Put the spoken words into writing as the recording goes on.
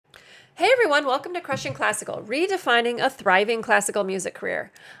Hey everyone, welcome to Crushing Classical, redefining a thriving classical music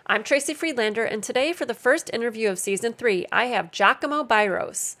career. I'm Tracy Friedlander, and today for the first interview of Season 3, I have Jacomo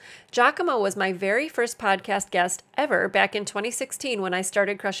Bairos. Giacomo was my very first podcast guest ever back in 2016 when I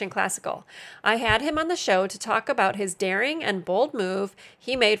started Crushing Classical. I had him on the show to talk about his daring and bold move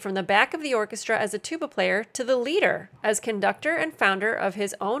he made from the back of the orchestra as a tuba player to the leader as conductor and founder of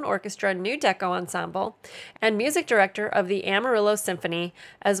his own orchestra, New Deco Ensemble, and music director of the Amarillo Symphony,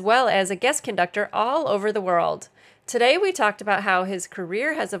 as well as a guest conductor all over the world. Today we talked about how his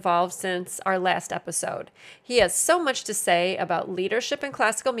career has evolved since our last episode. He has so much to say about leadership in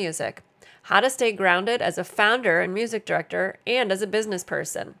classical music, how to stay grounded as a founder and music director, and as a business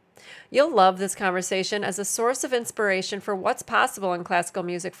person. You'll love this conversation as a source of inspiration for what's possible in classical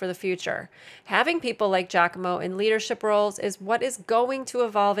music for the future. Having people like Giacomo in leadership roles is what is going to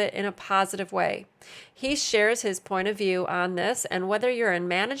evolve it in a positive way. He shares his point of view on this, and whether you're in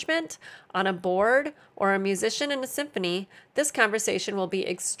management, on a board, or a musician in a symphony, this conversation will be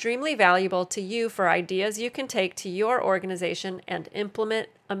extremely valuable to you for ideas you can take to your organization and implement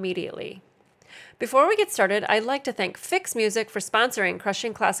immediately. Before we get started, I'd like to thank Fix Music for sponsoring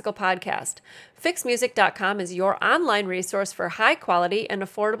Crushing Classical Podcast. FixMusic.com is your online resource for high-quality and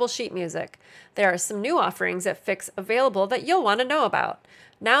affordable sheet music. There are some new offerings at Fix available that you'll want to know about.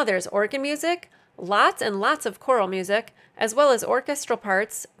 Now there's organ music, lots and lots of choral music, as well as orchestral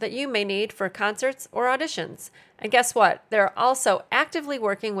parts that you may need for concerts or auditions. And guess what? They're also actively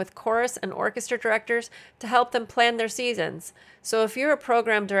working with chorus and orchestra directors to help them plan their seasons. So if you're a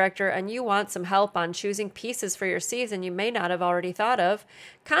program director and you want some help on choosing pieces for your season you may not have already thought of,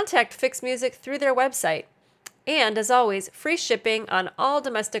 contact Fix Music through their website. And as always, free shipping on all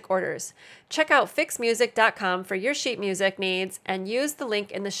domestic orders. Check out fixmusic.com for your sheet music needs and use the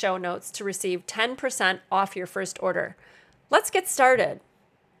link in the show notes to receive 10% off your first order. Let's get started.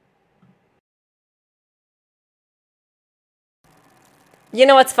 You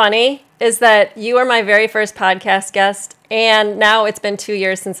know what's funny is that you are my very first podcast guest, and now it's been 2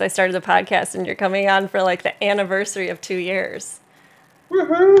 years since I started the podcast, and you're coming on for like the anniversary of 2 years.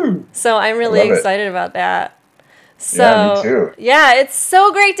 Woohoo! So I'm really excited about that. So, yeah, me too. Yeah, it's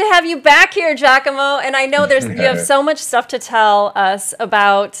so great to have you back here, Giacomo. And I know you have so much stuff to tell us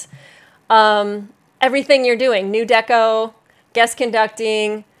about everything you're doing. New Deco, guest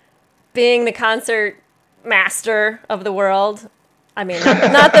conducting, being the concert master of the world. I mean,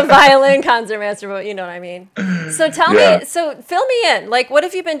 not the violin concert master, but you know what I mean. So fill me in. Like, what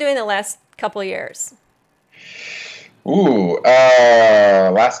have you been doing the last couple of years?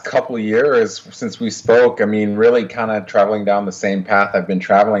 Last couple of years since we spoke, I mean, really kind of traveling down the same path I've been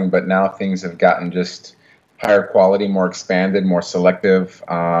traveling, but now things have gotten just higher quality, more expanded, more selective.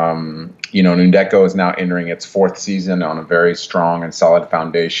 New Deco is now entering its fourth season on a very strong and solid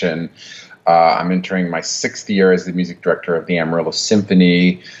foundation. I'm entering my sixth year as the music director of the Amarillo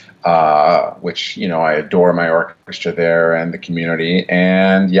Symphony, which, I adore my orchestra there and the community.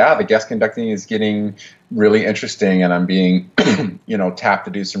 And yeah, the guest conducting is getting really interesting, and I'm being, tapped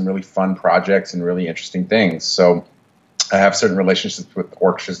to do some really fun projects and really interesting things. So I have certain relationships with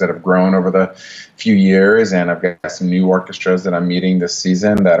orchestras that have grown over the few years, and I've got some new orchestras that I'm meeting this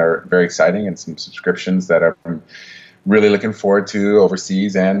season that are very exciting, and some subscriptions that I'm really looking forward to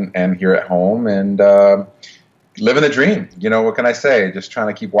overseas and here at home, and living the dream. What can I say? Just trying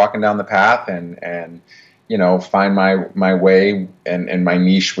to keep walking down the path and find my way and my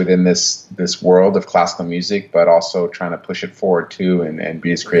niche within this world of classical music, but also trying to push it forward too and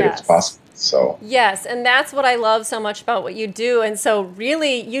be as creative as possible. So yes, and that's what I love so much about what you do. And so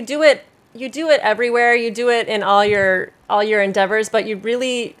really you do it everywhere. You do it in all your endeavors, but you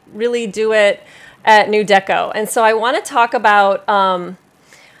really, really do it at New Deco. And so I want to talk about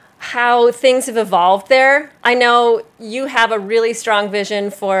how things have evolved there. I know you have a really strong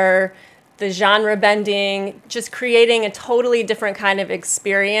vision for the genre bending, just creating a totally different kind of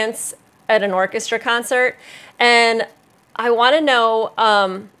experience at an orchestra concert. And I want to know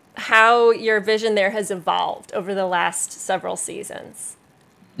how your vision there has evolved over the last several seasons.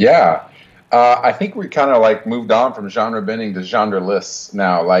 Yeah. I think we kind of like moved on from genre bending to genre-less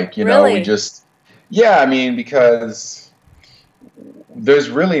now. Really? Because there's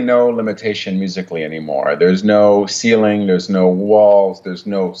really no limitation musically anymore. There's no ceiling, there's no walls, there's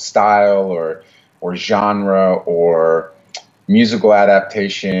no style or genre or musical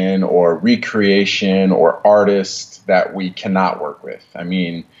adaptation or recreation or artist that we cannot work with. I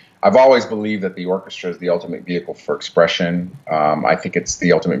mean, I've always believed that the orchestra is the ultimate vehicle for expression. I think it's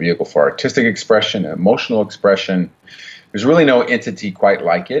the ultimate vehicle for artistic expression, emotional expression. There's really no entity quite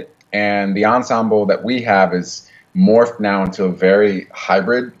like it. And the ensemble that we have is morphed now into a very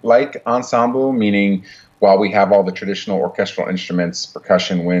hybrid-like ensemble, meaning while we have all the traditional orchestral instruments,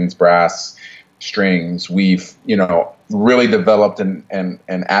 percussion, winds, brass, strings, we've, really developed and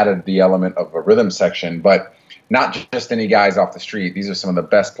added the element of a rhythm section, but not just any guys off the street. These are some of the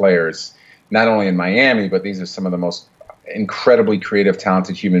best players, not only in Miami, but these are some of the most incredibly creative,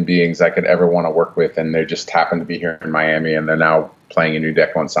 talented human beings I could ever want to work with, and they just happen to be here in Miami, and they're now playing a new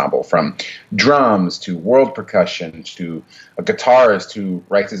deco ensemble, from drums to world percussion to a guitarist who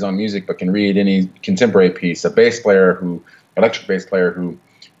writes his own music but can read any contemporary piece, a electric bass player who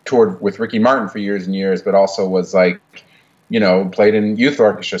toured with Ricky Martin for years and years, but also was played in youth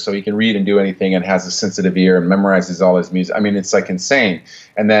orchestra, so he can read and do anything and has a sensitive ear and memorizes all his music. I mean, it's like insane.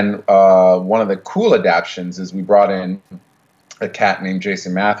 And then one of the cool adaptions is we brought in a cat named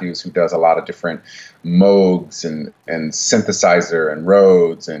Jason Matthews, who does a lot of different Moogs and synthesizer and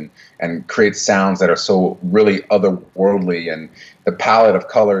Rhodes and creates sounds that are so really otherworldly. And the palette of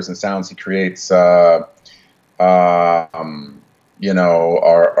colors and sounds he creates are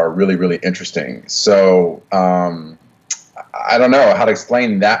really, really interesting. So I don't know how to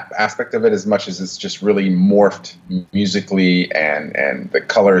explain that aspect of it, as much as it's just really morphed musically, and the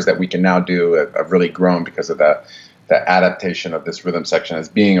colors that we can now do have really grown because of the adaptation of this rhythm section as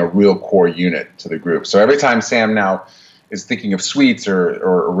being a real core unit to the group. So every time Sam now is thinking of suites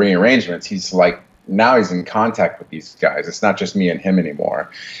or rearrangements, he's in contact with these guys. It's not just me and him anymore.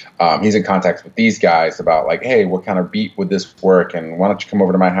 He's in contact with these guys about hey, what kind of beat would this work? And why don't you come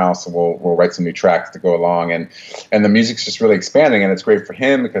over to my house and we'll write some new tracks to go along. And the music's just really expanding, and it's great for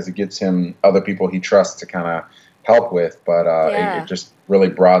him because it gives him other people he trusts to kind of help with. But it just really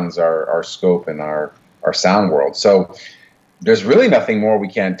broadens our scope and our sound world. So there's really nothing more we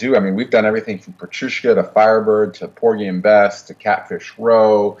can't do. I mean, we've done everything from Petrushka to Firebird to Porgy and Bess to Catfish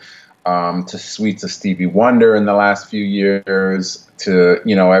Row, to suites of Stevie Wonder in the last few years, to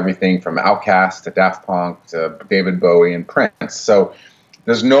everything from Outkast to Daft Punk to David Bowie and Prince. So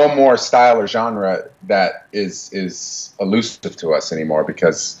there's no more style or genre that is elusive to us anymore,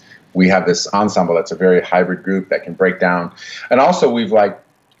 because we have this ensemble that's a very hybrid group that can break down. And also we've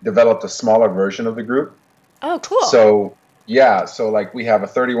developed a smaller version of the group. Oh, cool. So yeah, so we have a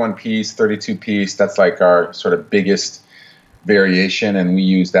 31 piece, 32 piece. That's our sort of biggest variation, and we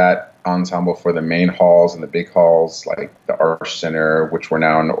use that ensemble for the main halls and the big halls, like the Arch Center, which we're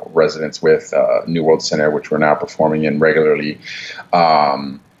now in residence with, New World Center, which we're now performing in regularly.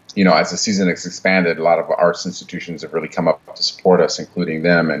 As the season has expanded, a lot of arts institutions have really come up to support us, including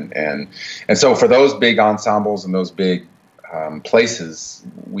them. And so for those big ensembles and those big places,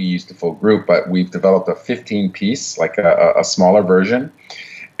 we use the full group, but we've developed a 15-piece, a smaller version.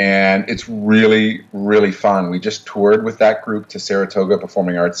 And it's really, really fun. We just toured with that group to Saratoga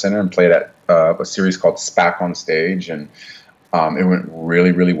Performing Arts Center and played at a series called SPAC on Stage. And it went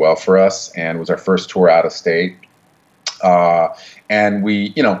really, really well for us, and was our first tour out of state. And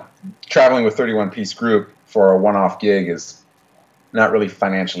we, traveling with 31-piece group for a one-off gig is not really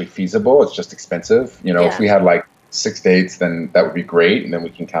financially feasible. It's just expensive. If we had 6 dates, then that would be great, and then we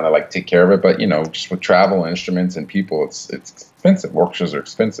can kind of take care of it. But just with travel and instruments and people, it's expensive. Orchestras are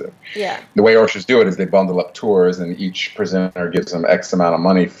expensive. Yeah. The way orchestras do it is they bundle up tours, and each presenter gives them X amount of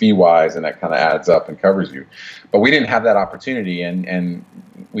money fee wise, and that kind of adds up and covers you. But we didn't have that opportunity, and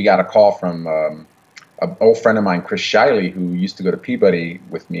we got a call from an old friend of mine, Chris Shiley, who used to go to Peabody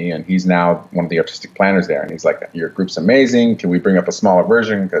with me, and he's now one of the artistic planners there. And he's like, "Your group's amazing. Can we bring up a smaller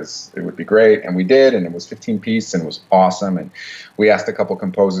version? Because it would be great." And we did, and it was 15-piece, and it was awesome. And we asked a couple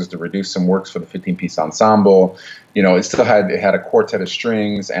composers to reduce some works for the 15-piece ensemble. It still had a quartet of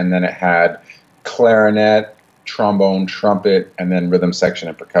strings, and then it had clarinet, trombone, trumpet, and then rhythm section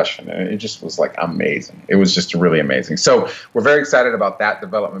and percussion. And it just was amazing. It was just really amazing. So we're very excited about that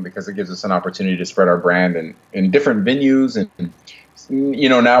development, because it gives us an opportunity to spread our brand in different venues. And,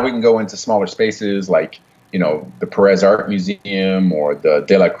 now we can go into smaller spaces the Perez Art Museum or the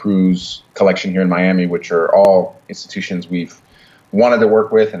De La Cruz collection here in Miami, which are all institutions we've wanted to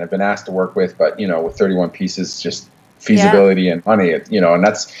work with and have been asked to work with. But, with 31 pieces, just feasibility and money, and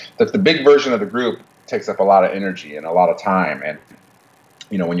that's the big version of the group takes up a lot of energy and a lot of time. And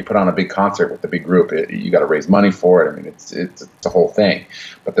when you put on a big concert with a big group, you got to raise money for it. I mean, it's a whole thing.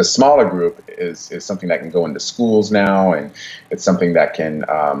 But the smaller group is something that can go into schools now, and it's something that can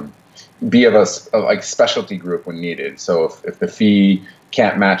be of a specialty group when needed. So if the fee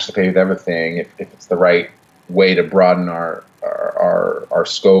can't match the pay with everything, if it's the right way to broaden our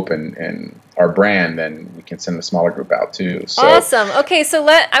scope and our brand, then we can send the smaller group out too. So. Awesome. Okay, so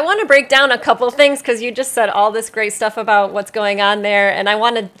I want to break down a couple of things, because you just said all this great stuff about what's going on there, and I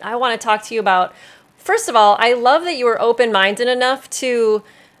want to talk to you about first of all, I love that you were open-minded enough to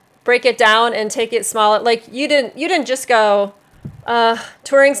break it down and take it smaller. Like you didn't just go,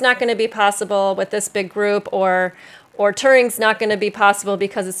 touring's not going to be possible with this big group, or touring's not going to be possible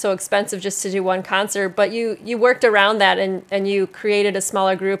because it's so expensive just to do one concert. But you worked around that, and you created a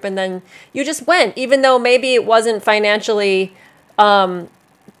smaller group, and then you just went, even though maybe it wasn't financially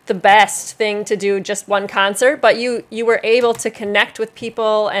the best thing to do just one concert, but you were able to connect with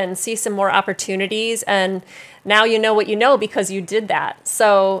people and see some more opportunities, and now you know what you know because you did that.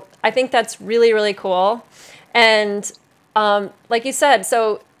 So I think that's really, really cool. And like you said,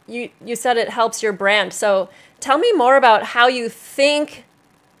 so you said it helps your brand. So tell me more about how you think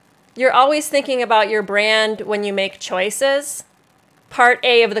you're always thinking about your brand when you make choices. Part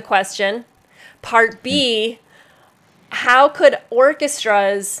A of the question. Part B, how could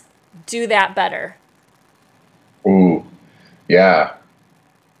orchestras do that better? Ooh, yeah.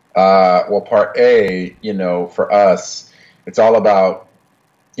 Well, part A, for us, it's all about,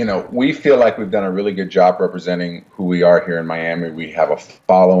 we feel like we've done a really good job representing who we are here in Miami. We have a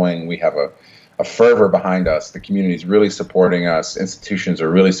following, we have a fervor behind us. The community is really supporting us. Institutions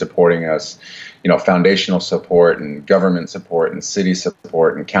are really supporting us. Foundational support and government support and city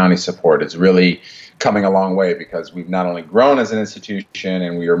support and county support is really coming a long way, because we've not only grown as an institution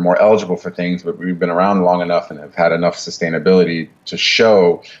and we are more eligible for things, but we've been around long enough and have had enough sustainability to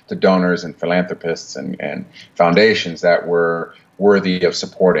show to donors and philanthropists and foundations that we're worthy of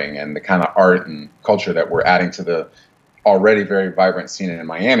supporting, and the kind of art and culture that we're adding to the already very vibrant scene in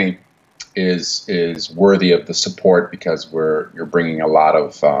Miami is worthy of the support, because you're bringing a lot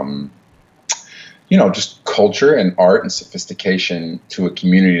of just culture and art and sophistication to a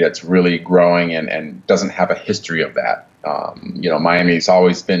community that's really growing and doesn't have a history of that. Miami's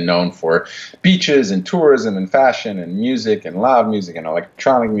always been known for beaches and tourism and fashion and music and loud music and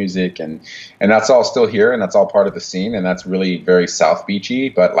electronic music, and that's all still here, and that's all part of the scene, and that's really very South Beachy.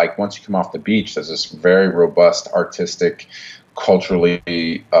 But like once you come off the beach, there's this very robust, artistic,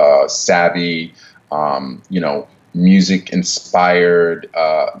 culturally savvy, music inspired,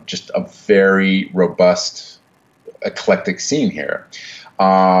 just a very robust, eclectic scene here.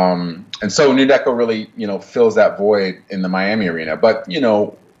 And so New Deco really, fills that void in the Miami arena. But,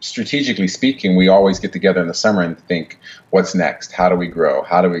 strategically speaking, we always get together in the summer and think, what's next? How do we grow?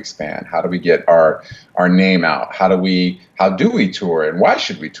 How do we expand? How do we get our name out? How do we tour? And why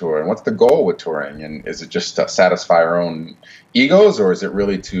should we tour? And what's the goal with touring? And is it just to satisfy our own egos, or is it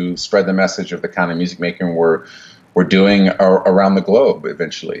really to spread the message of the kind of music making we're doing around the globe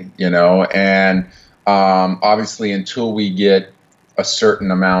eventually, And obviously, until we get a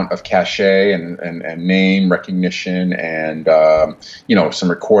certain amount of cachet and name recognition and, some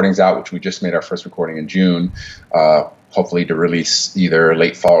recordings out, which we just made our first recording in June, hopefully to release either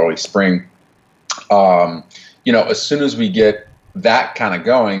late fall or early spring. As soon as we get that kind of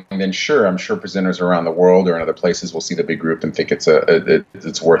going, then sure, I'm sure presenters around the world or in other places will see the big group and think it's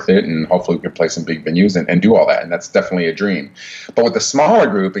worth it, and hopefully we can play some big venues and do all that, and that's definitely a dream. But with the smaller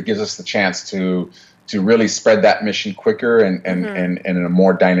group, it gives us the chance to really spread that mission quicker and in a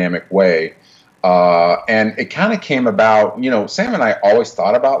more dynamic way. And it kind of came about, Sam and I always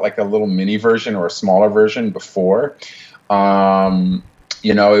thought about like a little mini version or a smaller version before.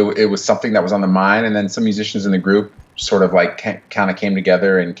 It was something that was on the mind, and then some musicians in the group sort of like kind of came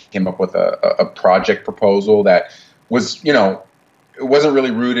together and came up with a project proposal that was, it wasn't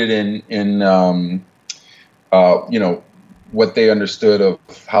really rooted in what they understood of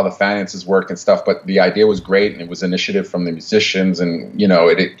how the finances work and stuff, but the idea was great, and it was initiative from the musicians, and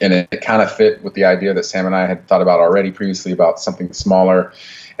it kind of fit with the idea that Sam and I had thought about already previously about something smaller,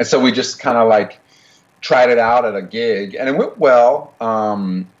 and so we just kind of like tried it out at a gig, and it went well.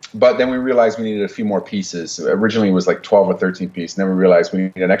 But then we realized we needed a few more pieces. Originally it was like 12 or 13 pieces, and then we realized we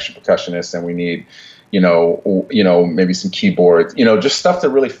need an extra percussionist, and we need maybe some keyboards, just stuff to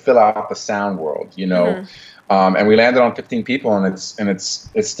really fill out the sound world, And we landed on 15 people, and it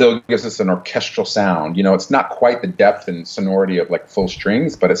still gives us an orchestral sound. It's not quite the depth and sonority of like full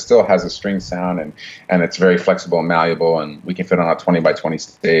strings, but it still has a string sound, and it's very flexible and malleable, and we can fit on a 20 by 20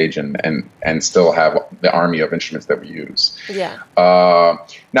 stage and still have the army of instruments that we use. Yeah.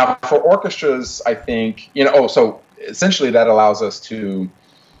 Now for orchestras, I think, so essentially that allows us to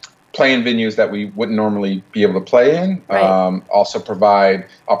play in venues that we wouldn't normally be able to play in. Right. Also provide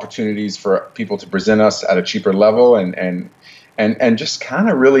opportunities for people to present us at a cheaper level, and just kind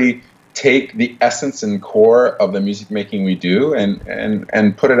of really take the essence and core of the music making we do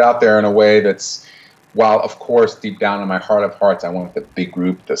and put it out there in a way that's, while of course deep down in my heart of hearts I want the big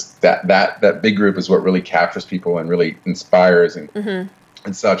group. That big group is what really captures people and really inspires and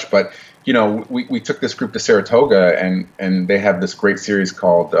such. But we took this group to Saratoga, and they have this great series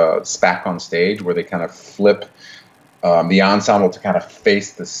called SPAC on Stage, where they kind of flip the ensemble to kind of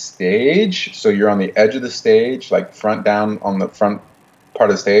face the stage. So you're on the edge of the stage, like front down on the front part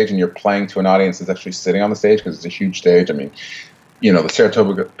of the stage, and you're playing to an audience that's actually sitting on the stage because it's a huge stage. I mean, the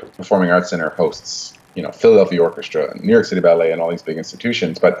Saratoga Performing Arts Center hosts, Philadelphia Orchestra and New York City Ballet and all these big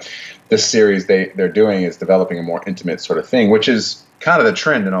institutions. But this series they're doing is developing a more intimate sort of thing, which is kind of the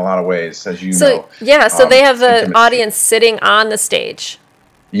trend in a lot of ways, as you know. Yeah, so they have the intimacy. audience sitting on the stage.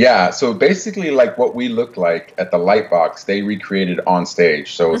 Yeah, so basically like what we looked like at the Lightbox, they recreated on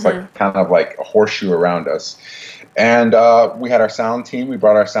stage. So it's like kind of like a horseshoe around us. And we had our sound team. We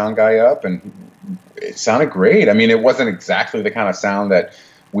brought our sound guy up, and it sounded great. I mean, it wasn't exactly the kind of sound that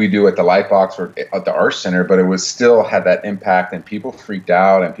we do at the Lightbox or at the Arts Center, but it was still had that impact, and people freaked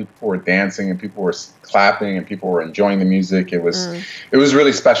out, and people were dancing, and people were clapping, and people were enjoying the music. It was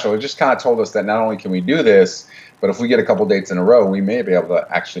really special. It just kind of told us that not only can we do this, but if we get a couple dates in a row, we may be able to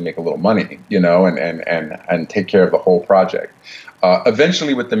actually make a little money, and take care of the whole project.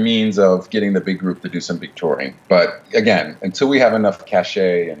 Eventually with the means of getting the big group to do some big touring. But again, until we have enough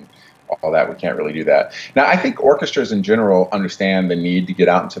cachet and all that, we can't really do that. Now, I think orchestras in general understand the need to get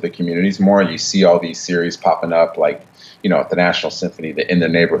out into the communities more. You see all these series popping up, like, at the National Symphony, the In the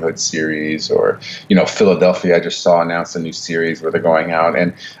Neighborhood series, or, Philadelphia, I just saw announced a new series where they're going out.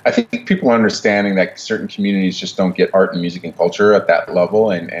 And I think people are understanding that certain communities just don't get art and music and culture at that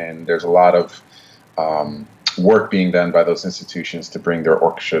level. And there's a lot of work being done by those institutions to bring their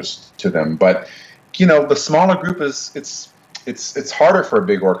orchestras to them. But, the smaller group it's harder for a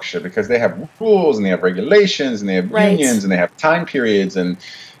big orchestra because they have rules and they have regulations and they have unions and they have time periods, and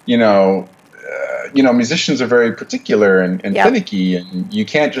musicians are very particular and finicky, and you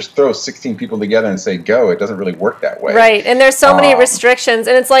can't just throw 16 people together and say go. It doesn't really work that way. Right, and there's so many restrictions,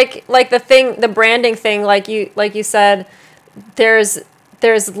 and it's like the branding thing, like you said, there's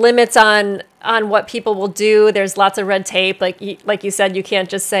limits on what people will do. There's lots of red tape. Like you said, you can't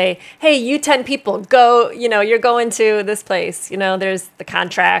just say, hey, you 10 people, go, you're going to this place. There's the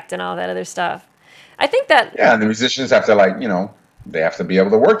contract and all that other stuff. I think that... Yeah, and the musicians have to, they have to be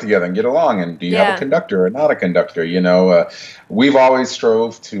able to work together and get along. And do you have a conductor or not a conductor? We've always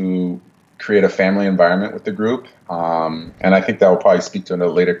strove to create a family environment with the group. And I think that will probably speak to a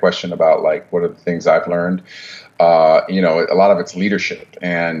later question about, like, what are the things I've learned. A lot of it's leadership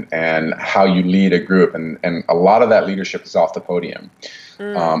and how you lead a group. And a lot of that leadership is off the podium.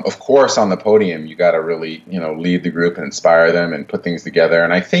 Of course, on the podium, you got to really, lead the group and inspire them and put things together.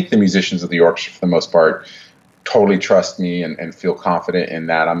 And I think the musicians of the orchestra, for the most part, totally trust me and feel confident in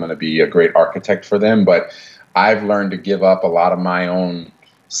that I'm going to be a great architect for them. But I've learned to give up a lot of my own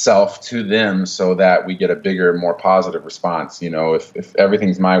self to them so that we get a bigger, more positive response. If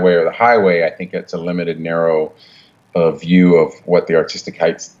everything's my way or the highway, I think it's a limited, narrow view of what the artistic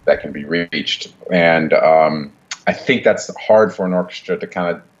heights that can be reached. And I think that's hard for an orchestra to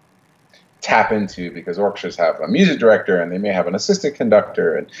kind of tap into, because orchestras have a music director and they may have an assistant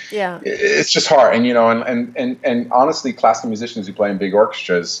conductor, and it's just hard. And and honestly, classical musicians who play in big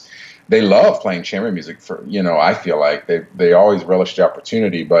orchestras, they love playing chamber music. For I feel like they always relish the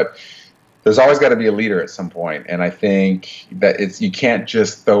opportunity, but there's always got to be a leader at some point. And I think that you can't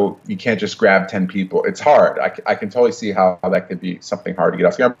just grab 10 people. It's hard. I can totally see how that could be something hard to get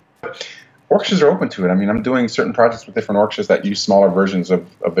off the ground. Orchestras are open to it. I mean, I'm doing certain projects with different orchestras that use smaller versions of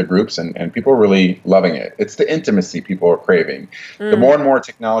the groups, and people are really loving it. It's the intimacy people are craving. The more and more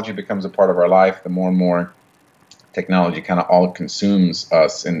technology becomes a part of our life, the more and more technology kind of all consumes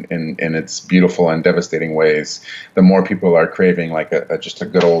us in its beautiful and devastating ways, the more people are craving like just a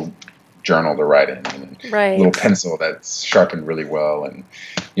good old journal to write in, and a little pencil that's sharpened really well, and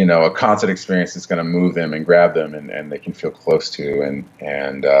a concert experience that's going to move them and grab them, and they can feel close to, and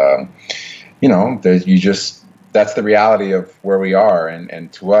that's the reality of where we are,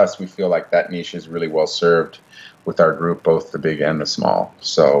 and to us, we feel like that niche is really well served with our group, both the big and the small.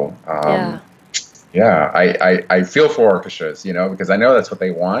 So I feel for orchestras, because I know that's what they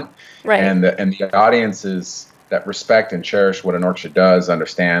want, and the audiences that respect and cherish what an orchestra does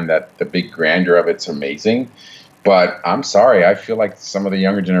understand that the big grandeur of it's amazing. But I'm sorry, I feel like some of the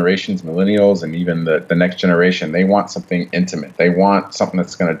younger generations, millennials, and even the next generation, they want something intimate. They want something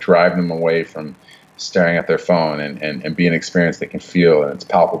that's going to drive them away from staring at their phone and be an experience they can feel, and it's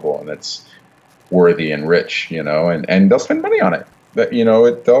palpable, and it's worthy and rich, and they'll spend money on it. That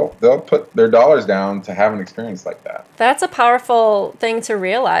they'll put their dollars down to have an experience like that. That's a powerful thing to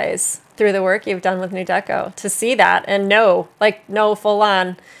realize through the work you've done with New Deco, to see that and know full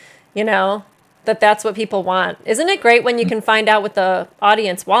on, that's what people want. Isn't it great when you can find out what the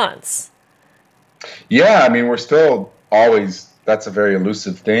audience wants? Yeah, I mean, we're still always, that's a very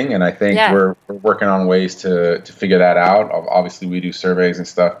elusive thing, and I think Yeah. we're working on ways to figure that out. Obviously, we do surveys and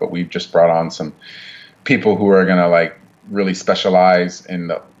stuff, but we've just brought on some people who are gonna like really specialize in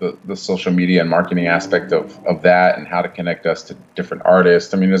the social media and marketing aspect of that and how to connect us to different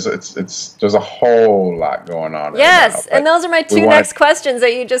artists. I mean, there's a whole lot going on right now, Yes, and but those are my we two wanted. next questions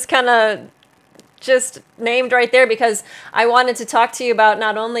that you just kind of just named right there, because I wanted to talk to you about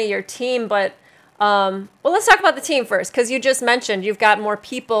not only your team, but well, let's talk about the team first, because you just mentioned you've got more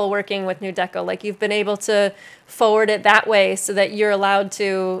people working with New Deco. Like, you've been able to forward it that way so that you're allowed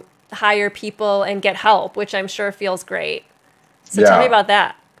to hire people and get help, which I'm sure feels great. So tell me Yeah. about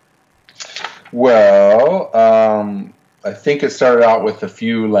that. Well, I think it started out with a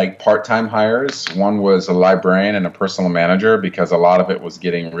few like part-time hires. One was a librarian and a personal manager because a lot of it was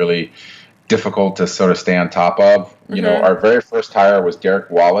getting really difficult to sort of stay on top of. You know, Mm-hmm. our very first hire was Derek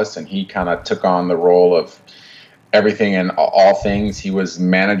Wallace, and he kind of took on the role of everything and all things. He was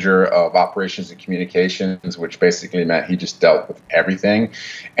manager of operations and communications, which basically meant he just dealt with everything.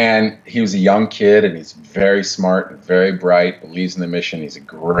 And he was a young kid, and he's very smart and very bright, believes in the mission. He's a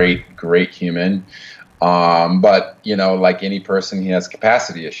great, great human. But, you know, like any person, he has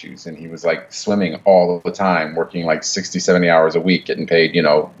capacity issues, and he was like swimming all the time, working like 60, 70 hours a week, getting paid, you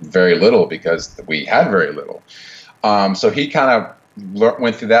know, very little because we had very little. So he kind of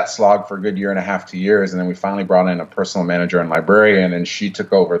went through that slog for a good year and a half, 2 years, and then we finally brought in a personal manager and librarian, and she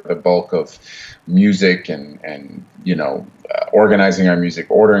took over the bulk of music and you know, organizing our music,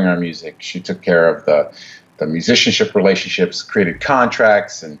 ordering our music. She took care of the musicianship relationships, created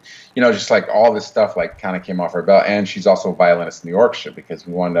contracts, and you know, just like all this stuff like kind of came off her belt. And she's also a violinist in the orchestra because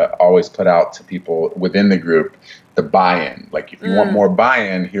we wanted to always put out to people within the group the buy-in. Like, if you want more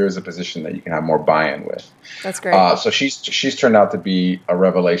buy-in, here's a position that you can have more buy-in with. That's great. So she's turned out to be a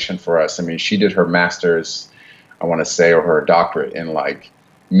revelation for us. I mean, she did her master's, I want to say, or her doctorate in like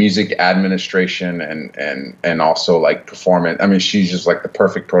music administration and also like performance. I mean, she's just like the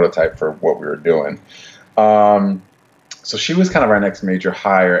perfect prototype for what we were doing. Um, so she was kind of our next major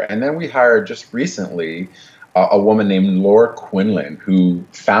hire, and then we hired just recently a woman named Laura Quinlan, who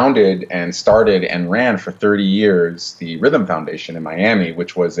founded and started and ran for 30 years the Rhythm Foundation in Miami,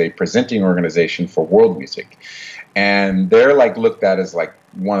 which was a presenting organization for world music. And they're like looked at as like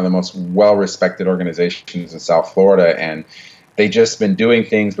one of the most well-respected organizations in South Florida. And they just been doing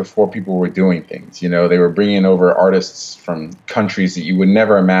things before people were doing things. You know, they were bringing over artists from countries that you would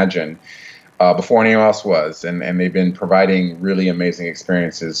never imagine before anyone else was. And they've been providing really amazing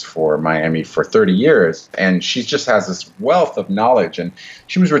experiences for Miami for 30 years. And she just has this wealth of knowledge. And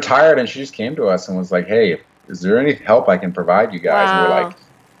she was retired, and she just came to us and was like, hey, is there any help I can provide you guys? And we're like,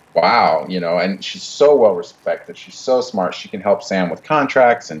 Wow. wow, you know, and she's so well respected. She's so smart. She can help Sam with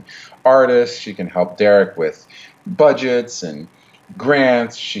contracts and artists. She can help Derek with budgets and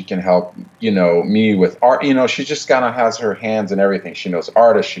grants. She can help, you know, me with art. You know, she just kind of has her hands in everything. She knows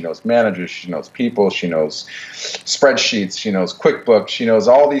artists, she knows managers, she knows people, she knows spreadsheets, she knows QuickBooks, she knows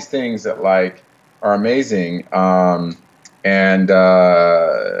all these things that like are amazing. And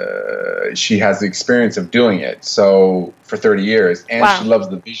she has the experience of doing it so for 30 years, and she Wow. loves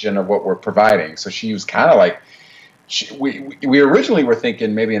the vision of what we're providing. So she was kind of like, we originally were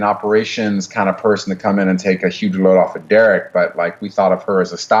thinking maybe an operations kind of person to come in and take a huge load off of Derek, but like we thought of her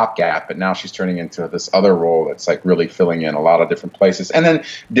as a stopgap, but now she's turning into this other role that's like really filling in a lot of different places. And then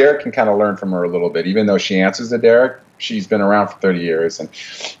Derek can kind of learn from her a little bit, even though she answers to Derek. She's been around for 30 years, and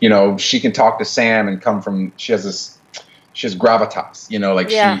you know, she can talk to Sam and come from, she has gravitas, you know, like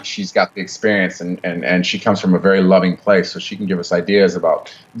Yeah. she's got the experience, and she comes from a very loving place, so she can give us ideas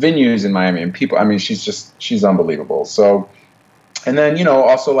about venues in Miami and people. I mean, she's unbelievable. So, and then, you know,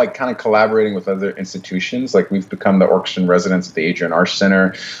 also like kind of collaborating with other institutions. Like, we've become the orchestra in residence at the Adrian Arch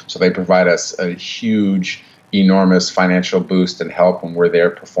Center, so they provide us a huge, enormous financial boost and help when we're there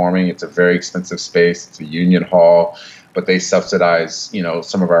performing. It's a very expensive space. It's a union hall, but they subsidize, you know,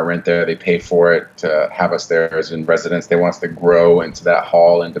 some of our rent there. They pay for it to have us there as in residence. They want us to grow into that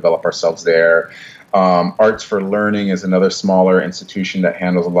hall and develop ourselves there. Arts for Learning is another smaller institution that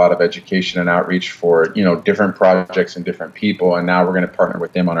handles a lot of education and outreach for, you know, different projects and different people. And now we're going to partner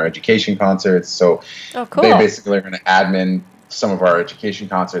with them on our education concerts. So Oh, they cool. basically are going to admin some of our education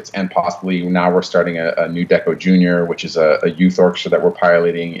concerts, and possibly now we're starting a New Deco Junior, which is a youth orchestra that we're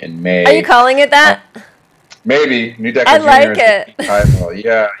piloting in Are you May. calling it Uh, that? Maybe New I Deco Junior like is the it. title.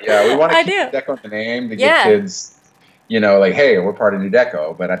 Yeah, yeah. We want to I keep do. New Deco in the name to give Yeah. kids, you know, like, hey, we're part of New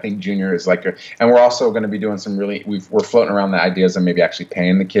Deco. But I think Junior is like, and we're also going to be doing some really, we're floating around the ideas of maybe actually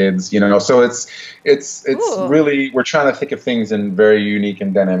paying the kids, you know. So it's Ooh. really, we're trying to think of things in very unique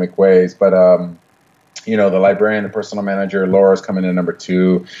and dynamic ways. But the librarian, the personal manager, Laura's coming in number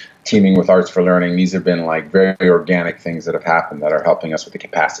 2, teaming with Arts for Learning. These have been like very organic things that have happened that are helping us with the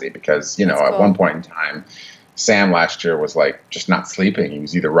capacity because, That's at one cool. point in time, Sam last year was like just not sleeping. He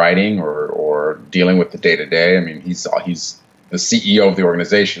was either writing or dealing with the day to day. I mean, he's the CEO of the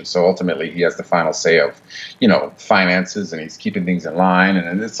organization, so ultimately he has the final say of, finances, and he's keeping things in line,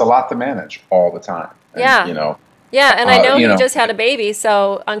 and it's a lot to manage all the time. And Yeah. Yeah, and I know he just had a baby,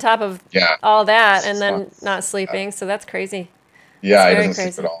 so on top of yeah, all that, and 6 then months. not sleeping, so that's crazy. That's Yeah, he very doesn't sleep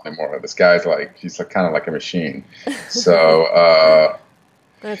at crazy. all anymore. This guy's like he's like, kind of like a machine. So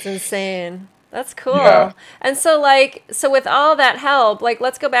That's insane. That's yeah, cool. And so, like, so with all that help, like,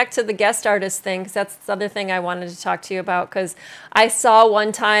 let's go back to the guest artist thing, because that's the other thing I wanted to talk to you about. Because I saw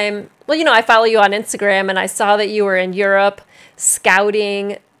one time, well, I follow you on Instagram, and I saw that you were in Europe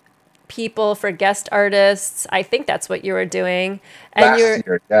scouting people for guest artists. I think that's what you were doing. And last you're,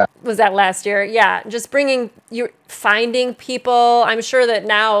 year, yeah. was that last year? Yeah. Just you're finding people. I'm sure that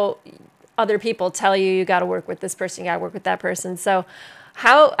now other people tell you, you got to work with this person, you got to work with that person. So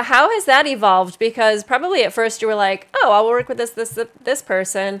how has that evolved? Because probably at first you were like, oh, I'll work with this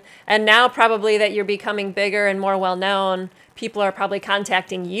person, and now probably that you're becoming bigger and more well known, people are probably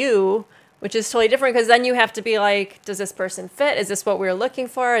contacting you, which is totally different because then you have to be like, does this person fit? Is this what we're looking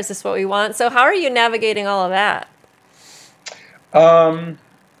for? Is this what we want? So how are you navigating all of that? Um,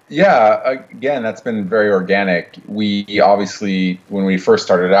 yeah, again, that's been very organic. We obviously, when we first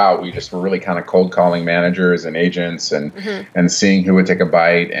started out, we just were really kind of cold calling managers and agents Hmm. and seeing who would take a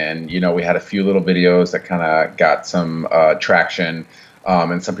bite. And we had a few little videos that kind of got some traction,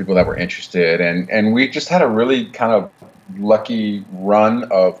 and some people that were interested. And we just had a really kind of lucky run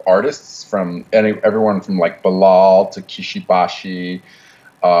of artists from everyone from like Bilal to Kishibashi.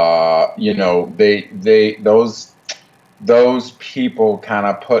 Those people kind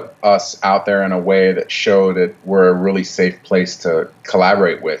of put us out there in a way that showed that we're a really safe place to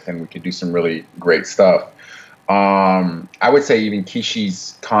collaborate with, and we could do some really great stuff. I would say even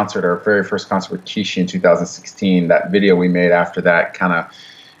Kishi's concert, our very first concert with Kishi in 2016, that video we made after that kind of,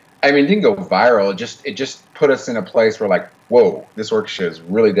 I mean, it didn't go viral. It just put us in a place where like, whoa, this orchestra is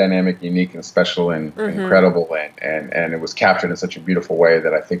really dynamic, unique, and special, and Hmm. incredible, and it was captured in such a beautiful way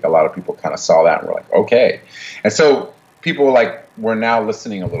that I think a lot of people kind of saw that and were like, okay, and so people like were now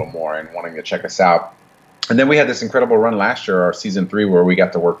listening a little more and wanting to check us out. And then we had this incredible run last year, our season 3, where we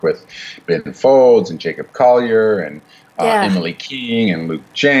got to work with Ben Folds and Jacob Collier and Yeah. Emily King and Luke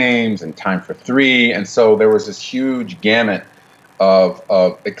James and Time for Three. And so there was this huge gamut of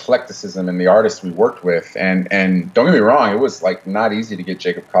eclecticism in the artists we worked with. And don't get me wrong, it was like not easy to get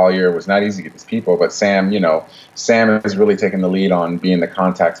Jacob Collier. It was not easy to get these people. But Sam has really taken the lead on being the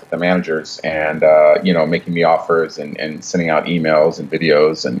contacts with the managers and, making me offers and sending out emails and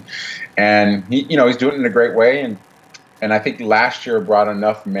videos. And he's doing it in a great way. And I think last year brought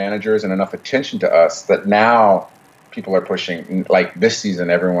enough managers and enough attention to us that now people are pushing, like this season,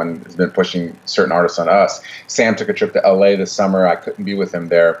 everyone has been pushing certain artists on us. Sam took a trip to LA this summer. I couldn't be with him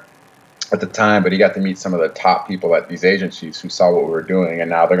there at the time, but he got to meet some of the top people at these agencies who saw what we were doing, and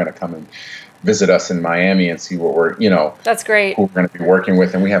now they're going to come and visit us in Miami and see what That's great. who we're going to be working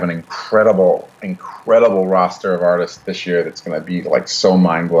with. And we have an incredible, incredible roster of artists this year that's going to be like so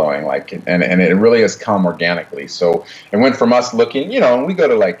mind blowing. Like, and it really has come organically. So it went from us looking, and we go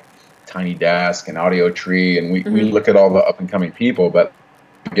to like Tiny Desk and Audio Tree, and we Hmm. look at all the up and coming people, but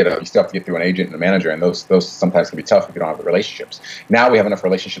you still have to get through an agent and a manager, and those sometimes can be tough if you don't have the relationships. Now we have enough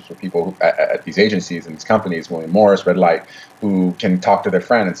relationships with people at these agencies and these companies, William Morris, Red Light, who can talk to their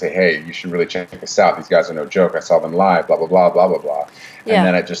friend and say, hey, you should really check this out. These guys are no joke. I saw them live, blah, blah, blah, blah, blah, blah. And Yeah.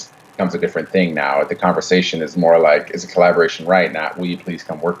 then it just becomes a different thing now. The conversation is more like, is a collaboration right? Not, will you please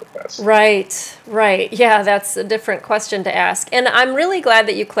come work with us? Right, right. Yeah, that's a different question to ask. And I'm really glad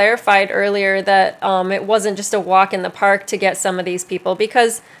that you clarified earlier that it wasn't just a walk in the park to get some of these people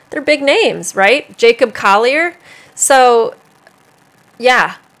because they're big names, right? Jacob Collier. So,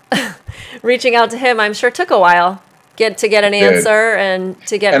 yeah, reaching out to him, I'm sure took a while to get an Did. answer and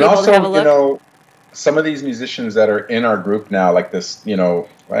to get And people to have a also, look. some of these musicians that are in our group now, like this,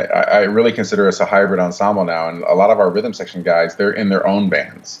 I really consider us a hybrid ensemble now. And a lot of our rhythm section guys, they're in their own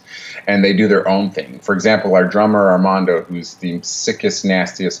bands and they do their own thing. For example, our drummer, Armando, who's the sickest,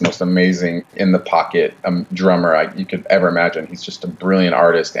 nastiest, most amazing in the pocket drummer you could ever imagine. He's just a brilliant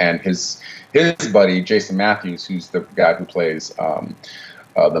artist. And his buddy, Jason Matthews, who's the guy who plays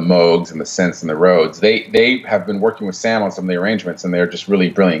the Moogs and the Synths and the Rhodes. They have been working with Sam on some of the arrangements, and they're just really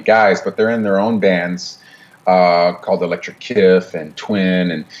brilliant guys. But they're in their own bands called Electric Kiff and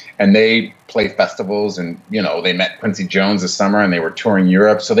Twin, and they play festivals. And they met Quincy Jones this summer, and they were touring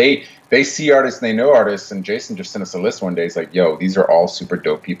Europe. So they they see artists and they know artists. And Jason just sent us a list one day. He's like, yo, these are all super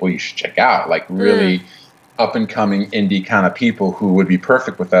dope people you should check out. Like really up and coming indie kind of people who would be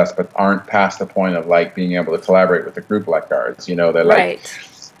perfect with us, but aren't past the point of like being able to collaborate with a group like ours. You know, they're like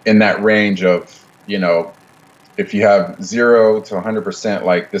in that range of, you know, if you have 0 to 100%,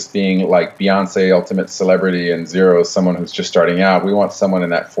 like this being like Beyonce ultimate celebrity, and 0 is someone who's just starting out, we want someone in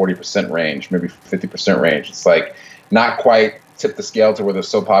that 40% range, maybe 50% range. It's like not quite tip the scale to where they're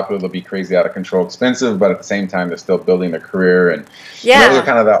so popular they'll be crazy out of control expensive, but at the same time they're still building their career. And those are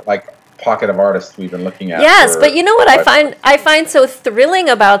kind of that like pocket of artists we've been looking at. Yes, but you know what I find so thrilling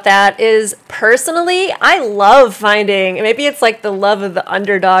about that is, personally, I love finding, maybe it's like the love of the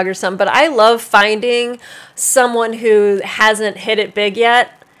underdog or something, but I love finding someone who hasn't hit it big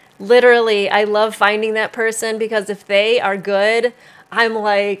yet. Literally, I love finding that person, because if they are good, I'm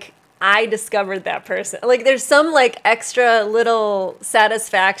like, I discovered that person. Like there's some like extra little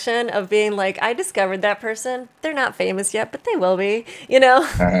satisfaction of being like, I discovered that person. They're not famous yet, but they will be, you know?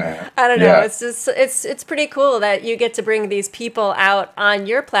 I don't know. It's just, it's pretty cool that you get to bring these people out on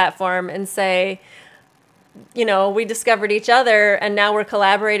your platform and say, you know, we discovered each other and now we're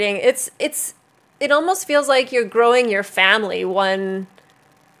collaborating. It almost feels like you're growing your family one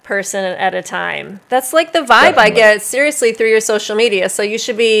person at a time. That's like the vibe I get seriously through your social media. So you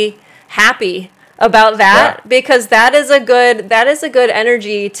should be happy about that, because that is a good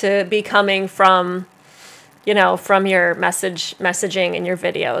energy to be coming from, you know, from your messaging and your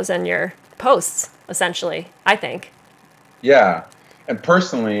videos and your posts, essentially, I think. Yeah. And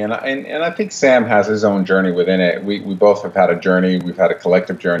personally, and I think Sam has his own journey within it. We both have had a journey. We've had a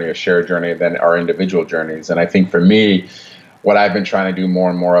collective journey, a shared journey, and then our individual journeys. And I think for me, what I've been trying to do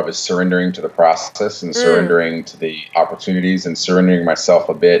more and more of is surrendering to the process and surrendering to the opportunities and surrendering myself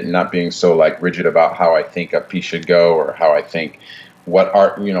a bit, and not being so like rigid about how I think a piece should go or how I think what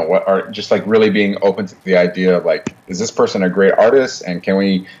art, just like really being open to the idea of like, is this person a great artist and can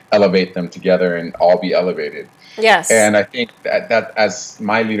we elevate them together and all be elevated? Yes. And I think that as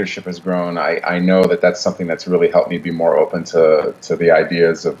my leadership has grown, I know that that's something that's really helped me be more open to the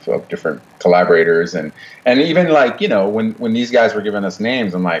ideas of different collaborators. And even like, you know, when these guys were giving us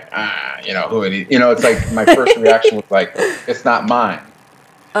names, I'm like, you know, who are these? You know, it's like my first reaction was like, it's not mine.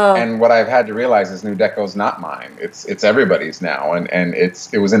 Oh. And what I've had to realize is New Deco is not mine. It's everybody's now. And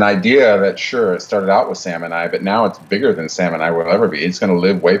it was an idea that, sure, it started out with Sam and I, but now it's bigger than Sam and I will ever be. It's going to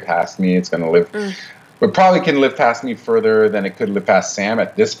live way past me. It's going to live... But probably can live past me further than it could live past Sam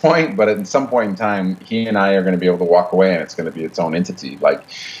at this point. But at some point in time, he and I are going to be able to walk away, and it's going to be its own entity. Like,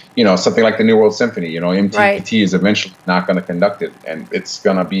 you know, something like the New World Symphony. You know, MTPT is eventually not going to conduct it, and it's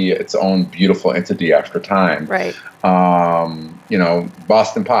going to be its own beautiful entity after time. Right. You know,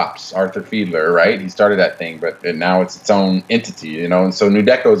 Boston Pops, Arthur Fiedler, right? He started that thing, but now it's its own entity. You know, and so New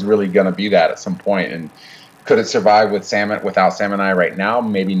Deco is really going to be that at some point. And could it survive without Sam and I right now?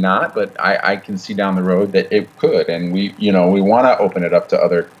 Maybe not, but I can see down the road that it could. And we want to open it up to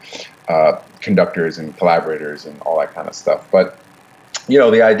other conductors and collaborators and all that kind of stuff. But, you know,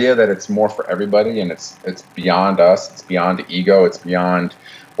 the idea that it's more for everybody and it's beyond us, it's beyond the ego, it's beyond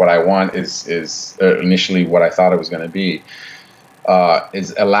what I want is initially what I thought it was going to be.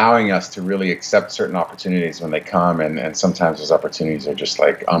 Is allowing us to really accept certain opportunities when they come, and sometimes those opportunities are just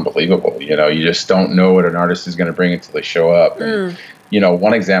like unbelievable. You know, you just don't know what an artist is going to bring until they show up. And, you know,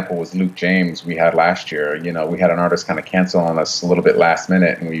 one example was Luke James we had last year. You know, we had an artist kind of cancel on us a little bit last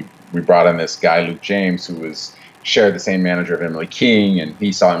minute, and we brought in this guy, Luke James, who shared the same manager of Emily King, and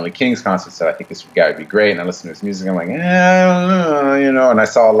he saw Emily King's concert, said, I think this guy would be great. And I listened to his music, I'm like, I don't know, you know, and I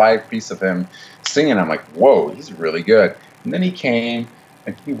saw a live piece of him singing. I'm like, whoa, he's really good. And then he came,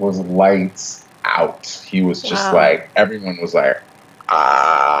 and he was lights out. He was just like, everyone was like,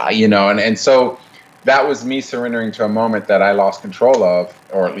 you know. And so that was me surrendering to a moment that I lost control of,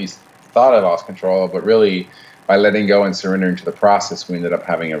 or at least thought I lost control of. But really, by letting go and surrendering to the process, we ended up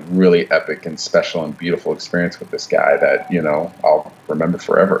having a really epic and special and beautiful experience with this guy that, you know, I'll remember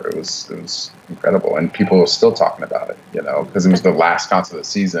forever. It was incredible. And people are still talking about it, you know, because it was the last concert of the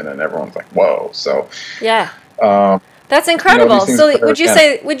season, and everyone's like, whoa. So, yeah. That's incredible. You know, so would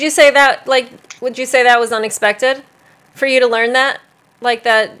you say that was unexpected for you to learn that? Like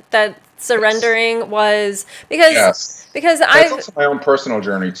that surrendering was because I've also my own personal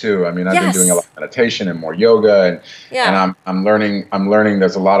journey too. I mean, I've been doing a lot of meditation and more yoga, and I'm learning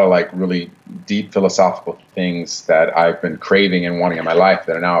there's a lot of like really deep philosophical things that I've been craving and wanting in my life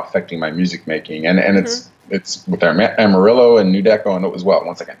that are now affecting my music making, and it's with Amarillo and New Deco and as well.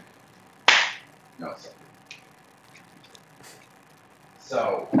 One second. No.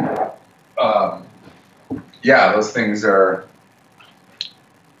 So, yeah, those things are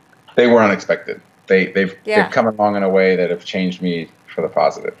they were unexpected. They've Yeah. come along in a way that have changed me for the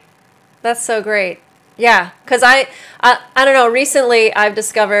positive. That's so great. Yeah, because I don't know. Recently, I've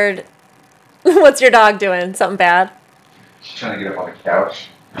discovered. What's your dog doing? Something bad? She's trying to get up on the couch.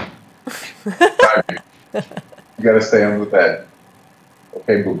 You gotta stay on the bed.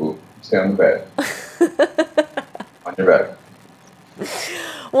 Okay, boo boo, stay on the bed. On your bed.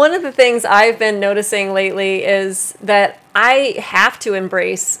 One of the things I've been noticing lately is that I have to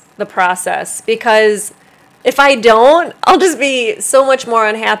embrace the process because if I don't, I'll just be so much more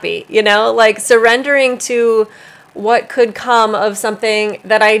unhappy, you know, like surrendering to what could come of something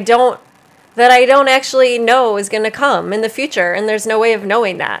that I don't actually know is going to come in the future, and there's no way of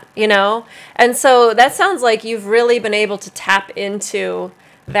knowing that, you know? And so that sounds like you've really been able to tap into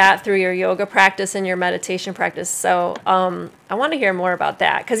that through your yoga practice and your meditation practice. So I want to hear more about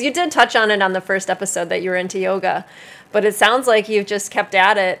that because you did touch on it on the first episode that you were into yoga, but it sounds like you've just kept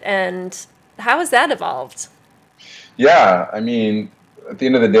at it. And how has that evolved? Yeah, I mean, at the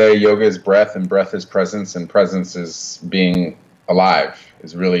end of the day, yoga is breath, and breath is presence, and presence is being alive,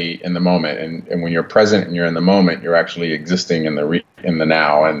 is really in the moment. And when you're present and you're in the moment, you're actually existing in the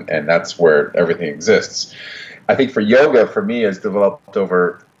now, and that's where everything exists. I think for yoga, for me, has developed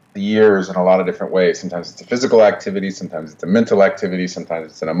over the years in a lot of different ways. Sometimes it's a physical activity, sometimes it's a mental activity, sometimes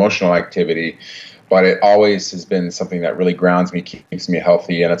it's an emotional activity, but it always has been something that really grounds me, keeps me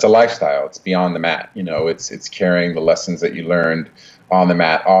healthy, and it's a lifestyle. It's beyond the mat. You know, it's carrying the lessons that you learned on the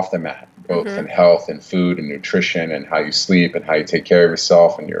mat, off the mat, both in health and food and nutrition and how you sleep and how you take care of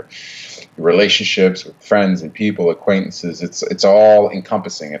yourself and your relationships with friends and people, acquaintances. It's all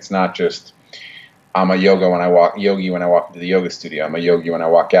encompassing. It's not just I'm a yogi when I walk into the yoga studio. I'm a yogi when I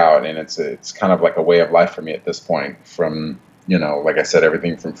walk out, and it's kind of like a way of life for me at this point. From, you know, like I said,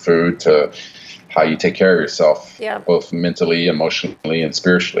 everything from food to how you take care of yourself, both mentally, emotionally, and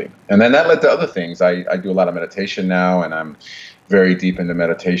spiritually. And then that led to other things. I do a lot of meditation now, and I'm very deep into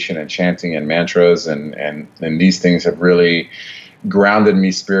meditation and chanting and mantras, and these things have really grounded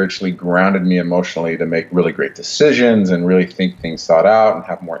me spiritually, grounded me emotionally to make really great decisions and really think things thought out and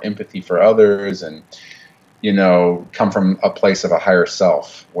have more empathy for others, and, you know, come from a place of a higher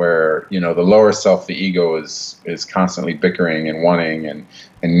self where, you know, the lower self, the ego, is constantly bickering and wanting and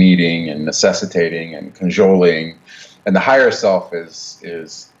needing and necessitating and cajoling, and the higher self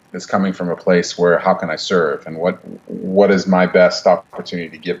is coming from a place where how can I serve, and what is my best opportunity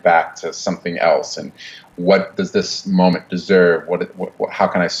to give back to something else, and what does this moment deserve? How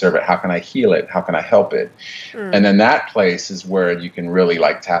can I serve it? How can I heal it? How can I help it? And then that place is where you can really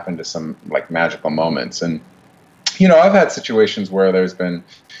like tap into some like magical moments. And, you know, I've had situations where there's been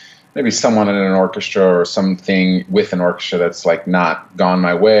maybe someone in an orchestra or something with an orchestra that's like not gone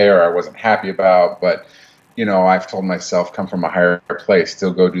my way or I wasn't happy about, but, you know, I've told myself, come from a higher place,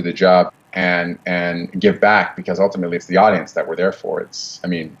 still go do the job and give back, because ultimately it's the audience that we're there for.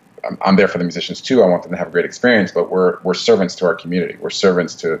 I'm there for the musicians too. I want them to have a great experience, but we're servants to our community. We're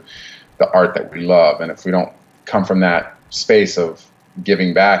servants to the art that we love. And if we don't come from that space of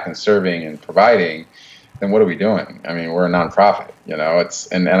giving back and serving and providing, then what are we doing? I mean, we're a nonprofit, you know.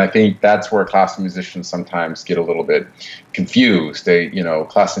 And I think that's where classical musicians sometimes get a little bit confused. You know,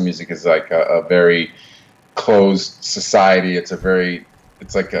 classical music is like a very closed society. It's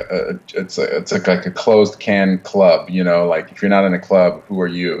like a closed can club, you know, like if you're not in a club, who are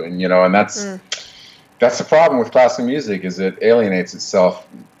you? And, you know, and that's the problem with classical music, is it alienates itself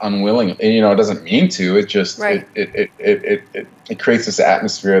unwillingly. And, you know, it doesn't mean to, it just, it creates this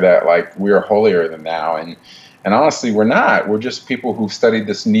atmosphere that like we are holier than thou. And honestly, we're not. We're just people who've studied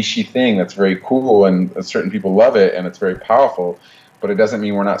this niche thing that's very cool, and certain people love it, and it's very powerful. But it doesn't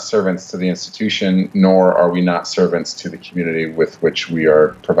mean we're not servants to the institution, nor are we not servants to the community with which we are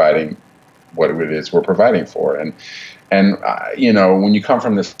providing what it is we're providing for. And you know, when you come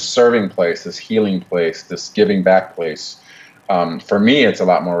from this serving place, this healing place, this giving back place, for me, it's a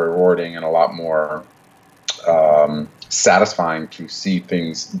lot more rewarding and a lot more satisfying to see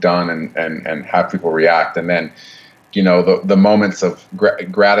things done and have people react. And then, you know, the moments of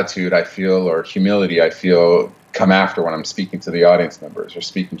gratitude I feel, or humility I feel, come after when I'm speaking to the audience members or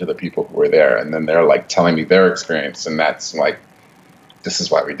speaking to the people who were there, and then they're like telling me their experience, and that's like, this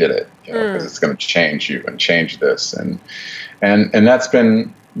is why we did it, you know, because it's going to change you and change this, and that's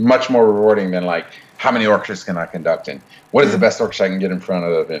been much more rewarding than like, how many orchestras can I conduct, and what is the best orchestra I can get in front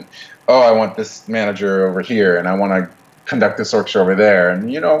of, and oh, I want this manager over here, and I want to conduct this orchestra over there,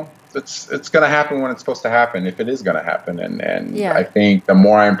 and, you know, it's going to happen when it's supposed to happen, if it is going to happen. And I think the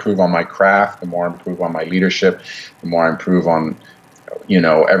more I improve on my craft, the more I improve on my leadership, the more I improve on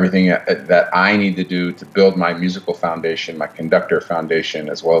everything that I need to do to build my musical foundation, my conductor foundation,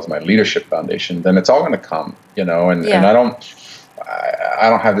 as well as my leadership foundation, then it's all going to come, and I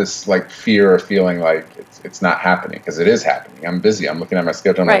don't have this like fear or feeling like it's not happening, because it is happening. I'm busy. I'm looking at my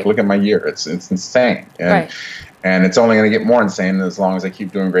schedule. I'm like, look at my year. It's insane. And it's only going to get more insane as long as I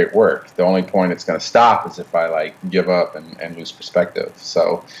keep doing great work. The only point it's going to stop is if I like give up and lose perspective.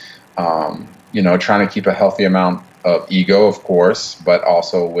 So, trying to keep a healthy amount of ego, of course, but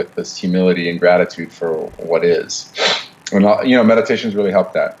also with this humility and gratitude for what is. And, meditation's really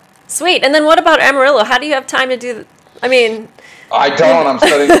helped that. Sweet. And then what about Amarillo? How do you have time to do? I don't. I'm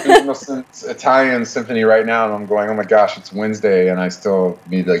studying Italian symphony right now, and I'm going, oh my gosh, it's Wednesday, and I still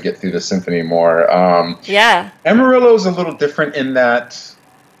need to get through the symphony more. Amarillo's a little different in that,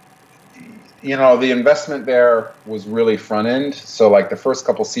 the investment there was really front end. So like the first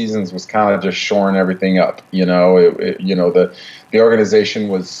couple seasons was kind of just shoring everything up. The organization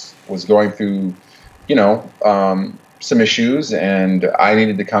was going through, some issues, and I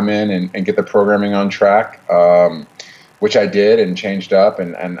needed to come in and get the programming on track. Which I did and changed up,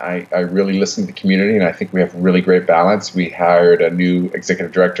 and I really listened to the community, and I think we have really great balance. We hired a new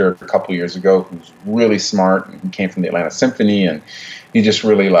executive director a couple of years ago who's really smart, and he came from the Atlanta Symphony, and he just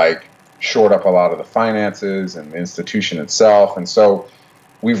really like shored up a lot of the finances and the institution itself. And so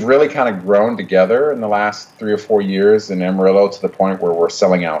we've really kind of grown together in the last 3 or 4 years in Amarillo to the point where we're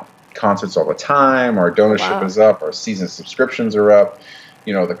selling out concerts all the time. Our donorship is up, our season subscriptions are up.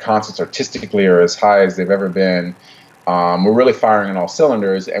 The concerts artistically are as high as they've ever been. We're really firing on all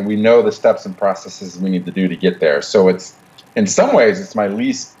cylinders, and we know the steps and processes we need to do to get there. So it's, in some ways, it's my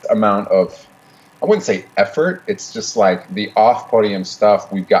least amount of, I wouldn't say effort. It's just like the off-podium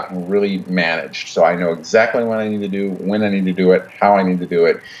stuff we've gotten really managed. So I know exactly what I need to do, when I need to do it, how I need to do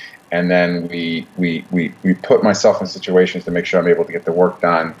it. And then we put myself in situations to make sure I'm able to get the work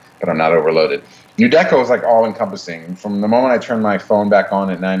done, but I'm not overloaded. Nudeco is like all-encompassing. From the moment I turn my phone back on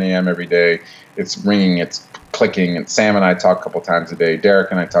at 9 a.m. every day, it's ringing, it's clicking, and Sam and I talk a couple times a day.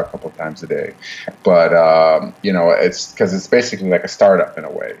 Derek and I talk a couple times a day. But, it's because it's basically like a startup in a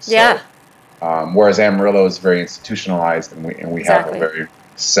way. So, whereas Amarillo is very institutionalized, and we have a very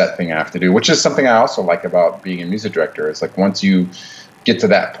set thing I have to do, which is something I also like about being a music director. It's like once you get to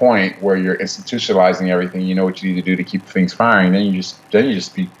that point where you're institutionalizing everything, you know what you need to do to keep things firing, then you just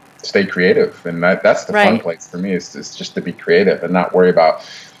stay creative. And that's the fun place for me, is just to be creative and not worry about,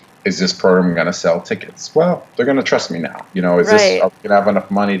 is this program going to sell tickets? Well, they're going to trust me now. Are we going to have enough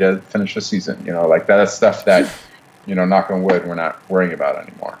money to finish the season? Like that's stuff that, knock on wood, we're not worrying about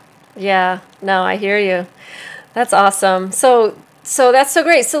anymore. Yeah, no, I hear you. That's awesome. So that's so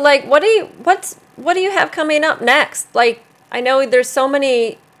great. So like, what do you have coming up next? Like, I know there's so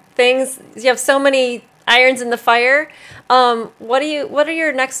many things, you have so many irons in the fire. What are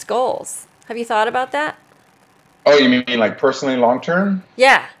your next goals? Have you thought about that? Oh, you mean like personally long term?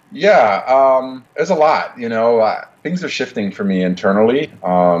 Yeah. Yeah, there's a lot. Things are shifting for me internally.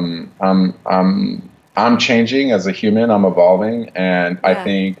 I'm changing as a human. I'm evolving, and I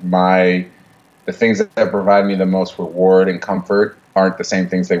think the things that provide me the most reward and comfort aren't the same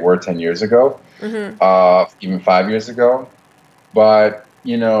things they were 10 years ago, even 5 years ago. But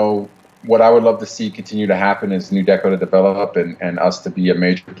what I would love to see continue to happen is Nudeco to develop and us to be a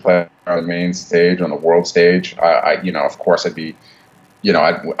major player on the main stage, on the world stage. Of course, I'd be.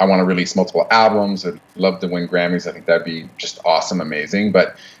 I want to release multiple albums. I'd love to win Grammys. I think that'd be just awesome, amazing.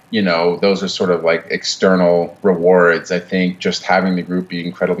 But, those are sort of like external rewards. I think just having the group be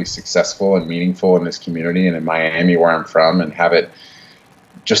incredibly successful and meaningful in this community and in Miami, where I'm from, and have it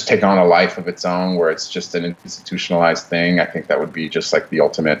just take on a life of its own, where it's just an institutionalized thing. I think that would be just like the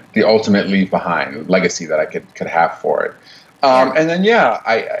ultimate leave behind legacy that I could have for it. And then,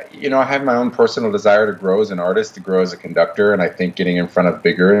 I have my own personal desire to grow as an artist, to grow as a conductor, and I think getting in front of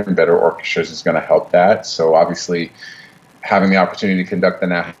bigger and better orchestras is going to help that. So obviously, having the opportunity to conduct the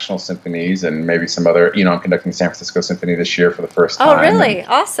national symphonies and maybe some other, I'm conducting San Francisco Symphony this year for the first time. Oh, really? And,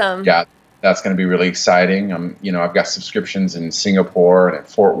 awesome. Yeah, that's going to be really exciting. I've got subscriptions in Singapore and in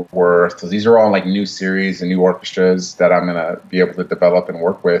Fort Worth. So these are all like new series and new orchestras that I'm going to be able to develop and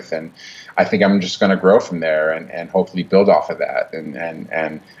work with, and I think I'm just going to grow from there and hopefully build off of that.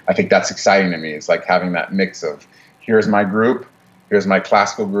 And I think that's exciting to me. It's like having that mix of, here's my group, here's my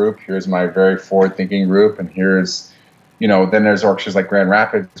classical group, here's my very forward-thinking group, and here's, then there's orchestras like Grand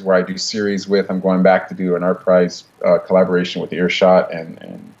Rapids where I do series with. I'm going back to do an Art Prize collaboration with Earshot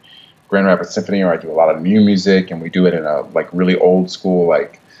and Grand Rapids Symphony, where I do a lot of new music, and we do it in a like really old school,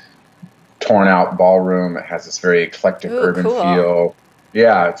 like torn out ballroom. It has this very eclectic urban feel.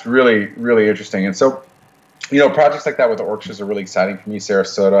 Yeah, it's really, really interesting. And so projects like that with the orchestras are really exciting for me.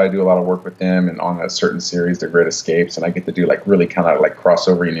 Sarasota, I do a lot of work with them, and on a certain series, The Great Escapes, and I get to do like really kind of like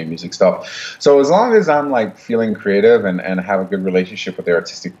crossover music stuff. So as long as I'm like feeling creative and have a good relationship with the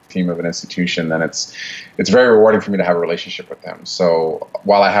artistic team of an institution, then it's very rewarding for me to have a relationship with them. So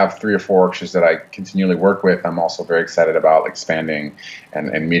while I have 3 or 4 orchestras that I continually work with, I'm also very excited about expanding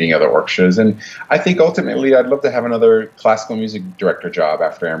and meeting other orchestras. And I think ultimately I'd love to have another classical music director job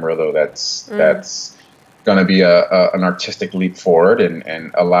after Amarillo. That's going to be an artistic leap forward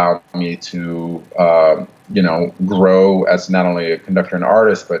and allow me to grow as not only a conductor and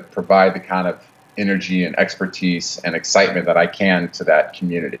artist, but provide the kind of energy and expertise and excitement that I can to that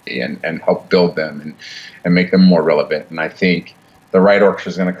community and help build them and make them more relevant. And I think the right orchestra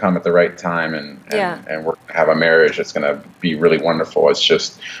is going to come at the right time, and we're going to have a marriage that's going to be really wonderful. It's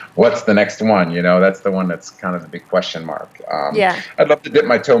just, what's the next one? That's the one that's kind of the big question mark. I'd love to dip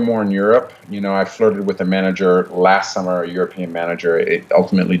my toe more in Europe. I flirted with a manager last summer, a European manager. It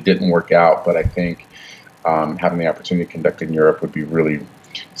ultimately didn't work out, but I think having the opportunity to conduct in Europe would be really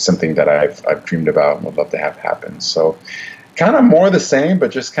something that I've dreamed about and would love to have happen. So kind of more the same,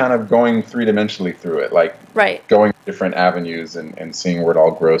 but just kind of going 3-dimensionally through it, like going different avenues and seeing where it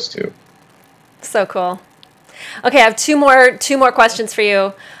all grows to. So cool. Okay, I have two more questions for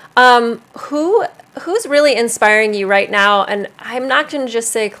you. Who's really inspiring you right now? And I'm not going to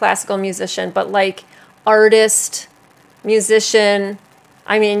just say classical musician, but like artist, musician.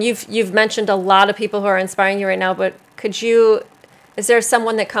 I mean, you've mentioned a lot of people who are inspiring you right now, but is there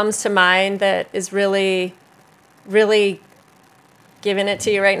someone that comes to mind that is really, really giving it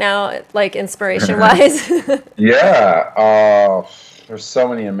to you right now, like inspiration-wise? Yeah. There's so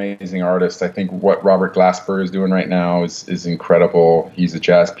many amazing artists. I think what Robert Glasper is doing right now is incredible. He's a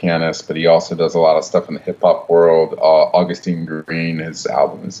jazz pianist, but he also does a lot of stuff in the hip-hop world. Augustine Green, his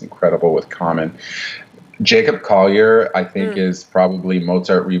album is incredible with Common. Jacob Collier, I think, is probably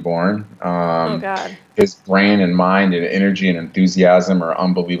Mozart reborn. Oh, God. His brain and mind and energy and enthusiasm are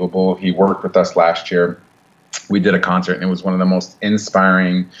unbelievable. He worked with us last year. We did a concert, and it was one of the most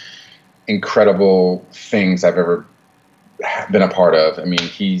inspiring, incredible things I've ever been a part of. I mean,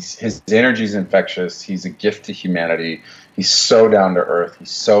 his energy is infectious. He's a gift to humanity. He's so down to earth.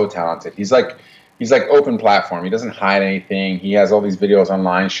 He's so talented. He's like open platform. He doesn't hide anything. He has all these videos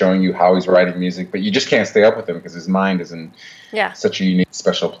online showing you how he's writing music, but you just can't stay up with him because his mind is in such a unique,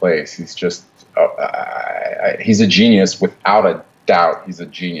 special place. He's just he's a genius without a doubt. He's a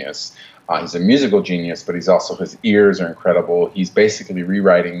genius. He's a musical genius, but his ears are incredible. He's basically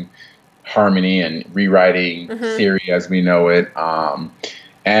rewriting harmony and rewriting theory as we know it.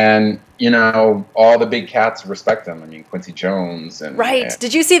 And, all the big cats respect him. I mean, Quincy Jones. And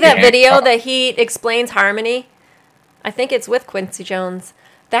Did you see that video that he explains harmony? I think it's with Quincy Jones.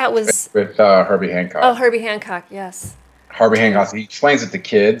 That was... With Herbie Hancock. Oh, Herbie Hancock, yes. Herbie Hancock. He explains it to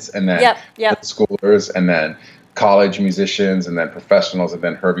kids and then middle schoolers and then college musicians and then professionals, and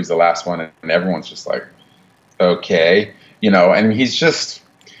then Herbie's the last one, and everyone's just like, okay. And he's just...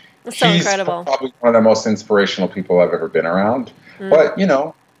 That's so incredible. Probably one of the most inspirational people I've ever been around. But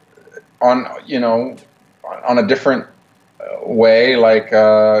on a different way, like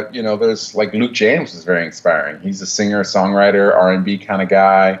there's like Luke James is very inspiring. He's a singer, songwriter, R&B kind of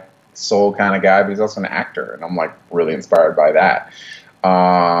guy, soul kind of guy, but he's also an actor, and I'm like really inspired by that.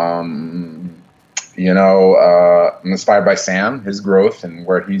 I'm inspired by Sam, his growth and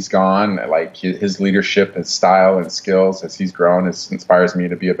where he's gone. Like his leadership, his style and skills as he's grown, inspires me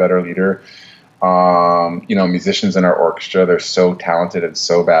to be a better leader. Musicians in our orchestra, they're so talented and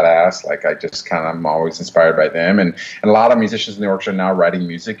so badass. Like I'm always inspired by them. And a lot of musicians in the orchestra are now writing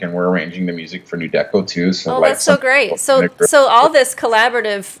music, and we're arranging the music for New Deco too. So that's so great. So all this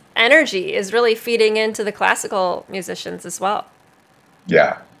collaborative energy is really feeding into the classical musicians as well.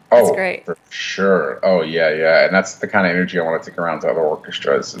 Yeah. That's great. For sure. Oh, yeah. And that's the kind of energy I want to take around to other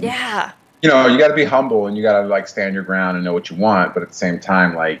orchestras. And, you got to be humble, and you got to like stand your ground and know what you want. But at the same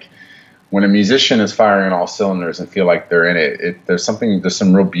time, like when a musician is firing on all cylinders and feel like they're in it, there's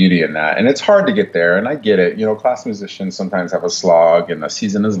some real beauty in that. And it's hard to get there. And I get it. Class musicians sometimes have a slog, and the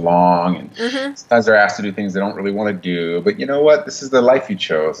season is long, and sometimes they're asked to do things they don't really want to do. But you know what? This is the life you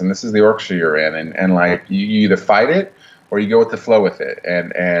chose, and this is the orchestra you're in. And like you either fight it or you go with the flow with it.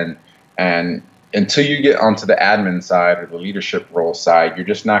 And until you get onto the admin side or the leadership role side, you're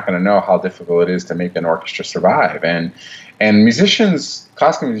just not going to know how difficult it is to make an orchestra survive. And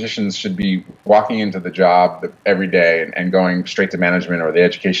classical musicians should be walking into the job every day and going straight to management or the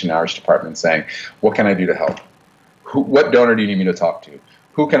education outreach department saying, what can I do to help? What donor do you need me to talk to?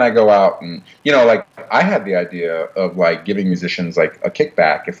 who can I go out and, you know, like I had the idea of like giving musicians like a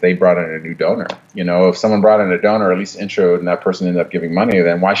kickback if they brought in a new donor. You know, if someone brought in a donor, or at least intro, and that person ended up giving money,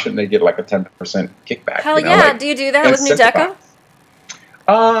 then why shouldn't they get like a 10% kickback? Hell You know, yeah. like Do you do that with New Deco?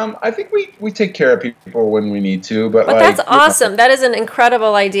 I think we take care of people when we need to, but But like, that's awesome. That is an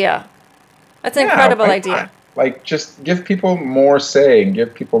incredible idea. That's an incredible idea. Like, just give people more say and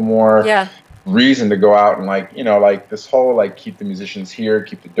give people more Yeah. reason to go out and, like, you know, like this whole like keep the musicians here,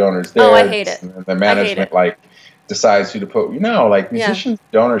 keep the donors there. Oh, I hate it. The management like decides who to put. You know, like musicians,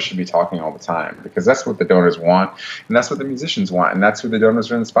 donors should be talking all the time because that's what the donors want, and that's what the musicians want, and that's who the donors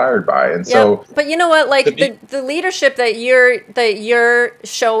are inspired by. And so, but you know what? Like the leadership that you're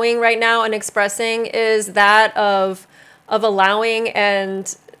showing right now and expressing is that of allowing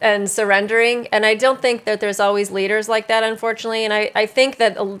and surrendering. And I don't think that there's always leaders like that, unfortunately. And I think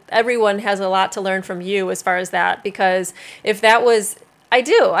that everyone has a lot to learn from you as far as that, because if that was, I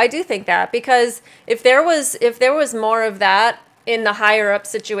do think that, because if there was more of that in the higher up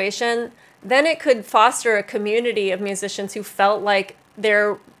situation, then it could foster a community of musicians who felt like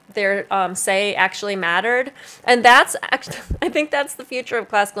their say actually mattered. And that's actually, I think that's the future of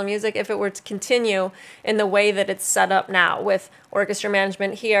classical music if it were to continue in the way that it's set up now, with orchestra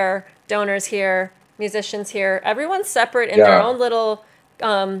management here, donors here, musicians here. Everyone's separate in their own little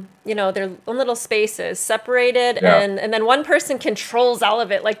you know, their own little spaces, separated, and then one person controls all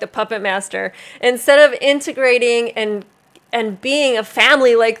of it like the puppet master, instead of integrating and being a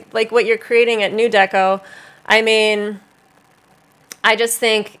family like what you're creating at New Deco. I mean, I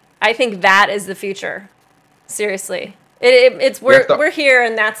think that is the future. Seriously. We're here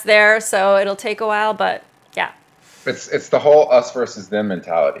and that's there, so it'll take a while, but yeah. It's the whole us versus them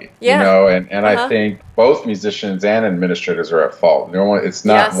mentality, you know, and I think both musicians and administrators are at fault. It's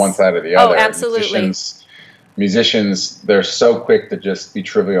not one side or the other. Oh, absolutely. Musicians, they're so quick to just be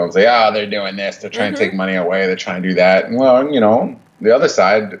trivial and say, they're doing this, they're trying to take money away, they're trying to do that. And well, you know, the other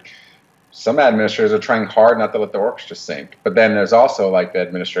side, some administrators are trying hard not to let the orchestra sink. But then there's also like the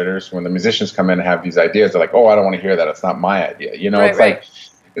administrators, when the musicians come in and have these ideas, they're like, I don't want to hear that. It's not my idea. You know, like,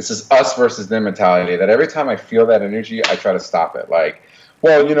 it's this us versus them mentality that every time I feel that energy, I try to stop it. Like,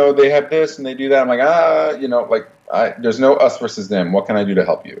 well, you know, they have this and they do that. I'm like, you know, like, there's no us versus them. What can I do to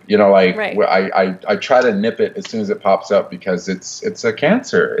help you? You know, like, I try to nip it as soon as it pops up, because it's a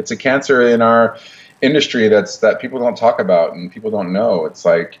cancer. It's a cancer in our industry that people don't talk about and people don't know. It's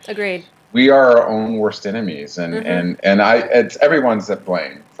like, agreed. We are our own worst enemies, and it's everyone's at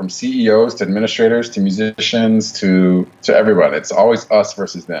blame, from CEOs to administrators to musicians to everyone. It's always us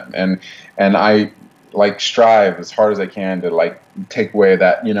versus them, and I like strive as hard as I can to like take away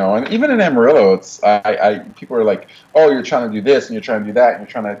that, you know. And even in Amarillo, it's I people are like, you're trying to do this and you're trying to do that and you're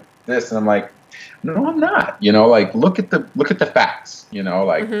trying to this, and I'm like, no, I'm not. You know, like look at the facts. You know,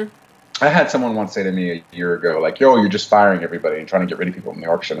 like. I had someone once say to me a year ago, like, you're just firing everybody and trying to get rid of people in the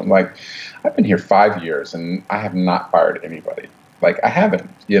orchestra. I'm like, I've been here 5 years and I have not fired anybody. Like, I haven't,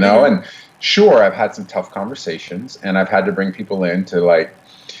 you know? And sure, I've had some tough conversations and I've had to bring people in to, like,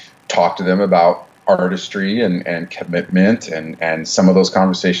 talk to them about artistry and commitment. And some of those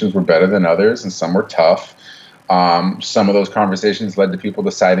conversations were better than others and some were tough. Some of those conversations led to people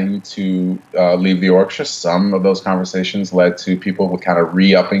deciding to leave the orchestra. Some of those conversations led to people kind of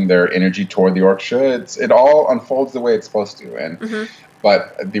re-upping their energy toward the orchestra. It all unfolds the way it's supposed to. And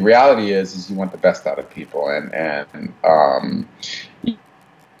but the reality is you want the best out of people. And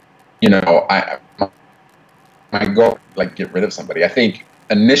you know, my goal, like, get rid of somebody. I think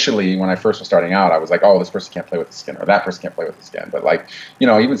initially, when I first was starting out, I was like, this person can't play with the skin, or that person can't play with the skin. But, like, you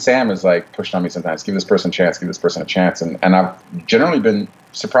know, even Sam has, like, pushed on me sometimes, give this person a chance, give this person a chance. And I've generally been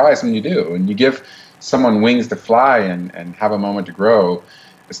surprised when you do. And you give someone wings to fly and have a moment to grow.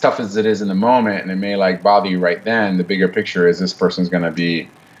 As tough as it is in the moment, and it may, like, bother you right then, the bigger picture is this person's going to be,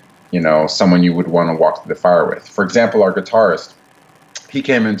 you know, someone you would want to walk through the fire with. For example, our guitarist, he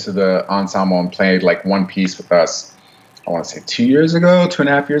came into the ensemble and played, like, one piece with us, I want to say 2.5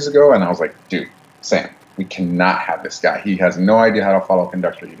 years ago, and I was like, dude, Sam, we cannot have this guy. He has no idea how to follow a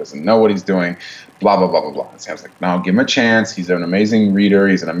conductor. He doesn't know what he's doing, blah, blah, blah, blah, blah. And Sam's like, no, give him a chance. He's an amazing reader.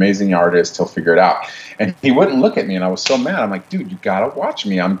 He's an amazing artist. He'll figure it out. And he wouldn't look at me, and I was so mad. I'm like, dude, you got to watch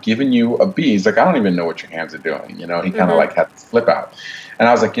me. I'm giving you a B. He's like, I don't even know what your hands are doing. You know, he kind of like had this flip out. And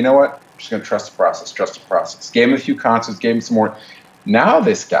I was like, you know what? I'm just going to trust the process. Gave him a few concerts, gave him some more. Now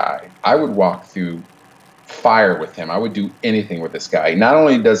this guy, I would walk through fire with him. I would do anything with this guy. Not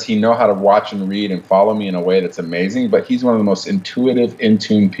only does he know how to watch and read and follow me in a way that's amazing, but he's one of the most intuitive,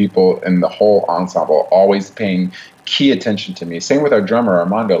 in-tune people in the whole ensemble, always paying key attention to me. Same with our drummer,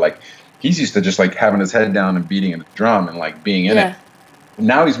 Armando. Like, he's used to just, like, having his head down and beating the drum and, like, being in it.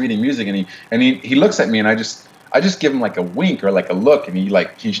 now he's reading music, and he looks at me, and I just give him like a wink or like a look, and he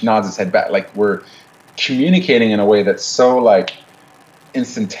nods his head back, like we're communicating in a way that's so like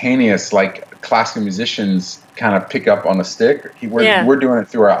instantaneous, like classical musicians kind of pick up on a stick. We're doing it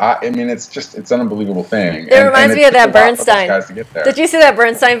through our eye. I mean, it's an unbelievable thing. It reminds me of that Bernstein. Guys to get there. Did you see that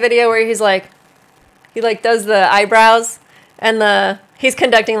Bernstein video where he does the eyebrows and he's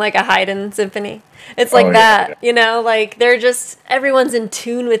conducting like a Haydn symphony? It's like you know, like they're just, everyone's in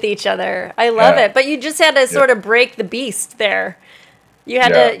tune with each other. I love it. But you just had to sort of break the beast there. You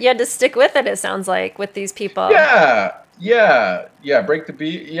had to stick with it, it sounds like, with these people. Break the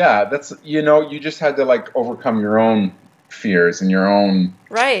beat. Yeah, that's, you know, you just had to like overcome your own fears and your own.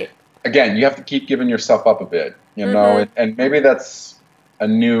 Right. Again, you have to keep giving yourself up a bit, you know, and maybe that's a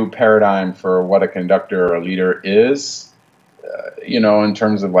new paradigm for what a conductor or a leader is, you know, in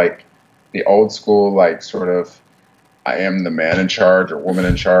terms of like the old school, like sort of, I am the man in charge or woman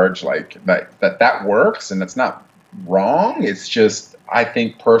in charge, like that works, and it's not wrong. It's just, I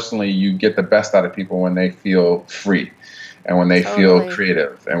think personally, you get the best out of people when they feel free, and when they feel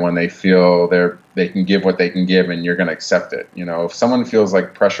creative, and when they feel they can give what they can give, and you're going to accept it. You know, if someone feels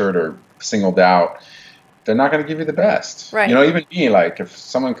like pressured or singled out, they're not going to give you the best. Right. You know, even me, like if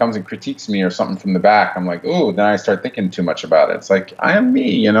someone comes and critiques me or something from the back, I'm like, ooh, then I start thinking too much about it. It's like, I am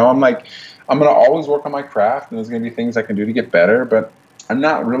me, you know, I'm like, I'm going to always work on my craft, and there's going to be things I can do to get better, but I'm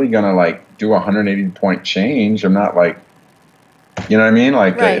not really going to like do a 180-point change. I'm not like, you know what I mean?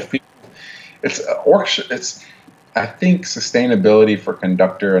 Like if people, it's I think sustainability for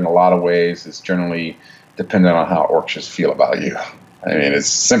conductor in a lot of ways is generally dependent on how orchestras feel about you. I mean, it's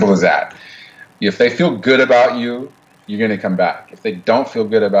simple as that. If they feel good about you, you're going to come back. If they don't feel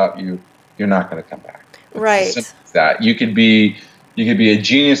good about you, you're not going to come back. Right. It's as simple as that. You could be a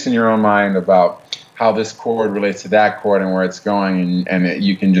genius in your own mind about how this chord relates to that chord and where it's going, and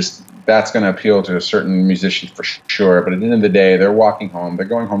you can just, that's going to appeal to a certain musician for sure. But at the end of the day, they're walking home, they're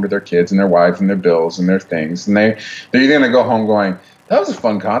going home to their kids and their wives and their bills and their things, and they're either going to go home going, that was a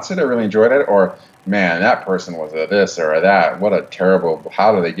fun concert, I really enjoyed it, or man, that person was a this or a that, what a terrible,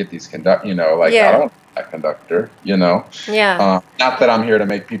 how do they get these you know, like I don't want that conductor, you know. Not that I'm here to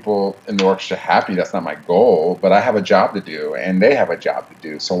make people in the orchestra happy, that's not my goal, but I have a job to do and they have a job to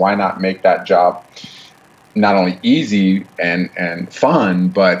do, so why not make that job not only easy and fun,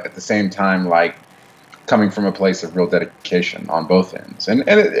 but at the same time like coming from a place of real dedication on both ends. And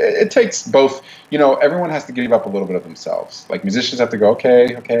it takes both, you know, everyone has to give up a little bit of themselves. Like musicians have to go,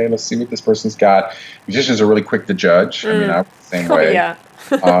 okay, let's see what this person's got. Musicians are really quick to judge. I mean, I'm the same way.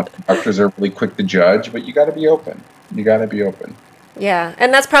 Conductors are really quick to judge, but you got to be open. You got to be open. Yeah,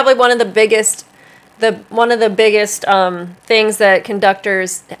 and that's probably one of the biggest things that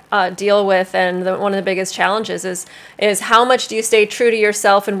conductors deal with, and one of the biggest challenges is how much do you stay true to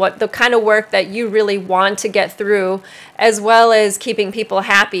yourself and what the kind of work that you really want to get through, as well as keeping people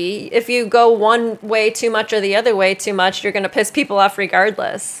happy. If you go one way too much or the other way too much, you're going to piss people off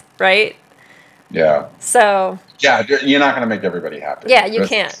regardless, right? Yeah. So. Yeah, you're not going to make everybody happy. Yeah, you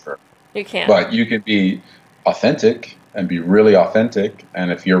can't. Sure. You can't. But you can be authentic and be really authentic,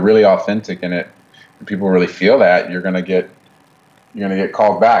 and if you're really authentic in it, people really feel that, you're gonna get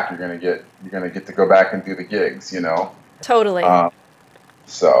called back. You're gonna get to go back and do the gigs. You know. Totally.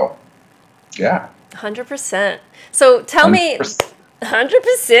 So, yeah. 100%. So tell 100%. Me.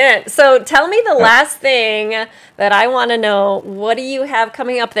 100%. So tell me the last thing that I want to know. What do you have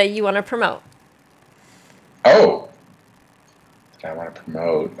coming up that you want to promote? Oh, I want to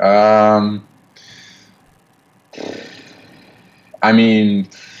promote. I mean.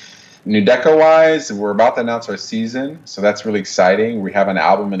 NuDeco-wise, we're about to announce our season, so that's really exciting. We have an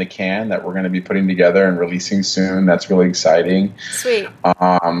album in a can that we're going to be putting together and releasing soon. That's really exciting. Sweet.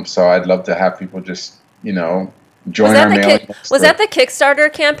 So I'd love to have people just, you know, join our mailing list. Was that the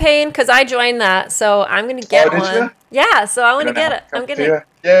Kickstarter campaign? Because I joined that, so I'm going to get one. You? Yeah, so I want to get it. I'm gonna.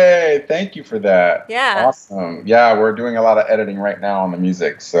 Yay! Thank you for that. Yeah. Awesome. Yeah, we're doing a lot of editing right now on the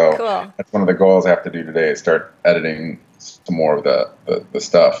music, so cool. That's one of the goals I have to do today is start editing some more of the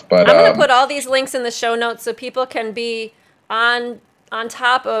stuff. But I'm going to put all these links in the show notes so people can be on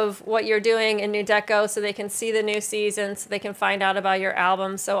top of what you're doing in NuDeco, so they can see the new season, so they can find out about your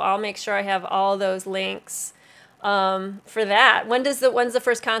album. So I'll make sure I have all those links for that. When's the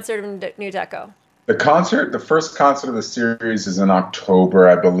first concert of NuDeco? The first concert of the series is in October.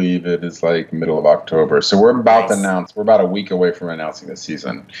 I believe it is like middle of October. So we're about to announce. We're about a week away from announcing the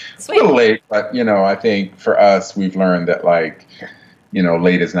season. Sweet. A little late, but you know, I think for us, we've learned that like, you know,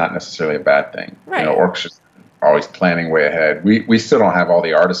 late is not necessarily a bad thing. Right. You know, orchestras are always planning way ahead. We still don't have all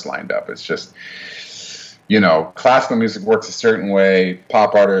the artists lined up. It's just, classical music works a certain way,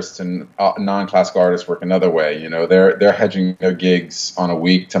 pop artists and non-classical artists work another way. They're hedging their gigs on a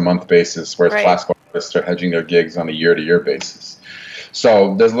week-to-month basis, whereas Right. classical artists are hedging their gigs on a year-to-year basis.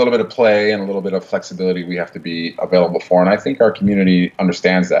 So there's a little bit of play and a little bit of flexibility we have to be available for, and I think our community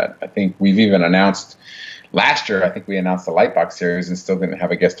understands that. I think we've even announced last year, I think we announced the Lightbox series and still didn't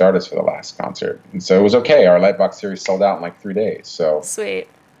have a guest artist for the last concert. And so it was okay. Our Lightbox series sold out in like 3 days. So Sweet.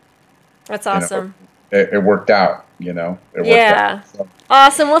 That's awesome. It worked out, It worked Yeah. out. So,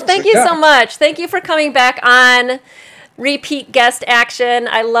 Awesome. Well, thank you yeah. so much. Thank you for coming back on repeat guest action.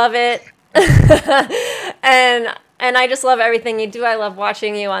 I love it. and I just love everything you do. I love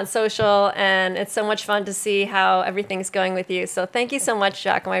watching you on social, and it's so much fun to see how everything's going with you. So thank you so much,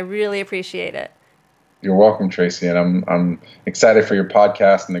 Giacomo. I really appreciate it. You're welcome, Tracy, and I'm excited for your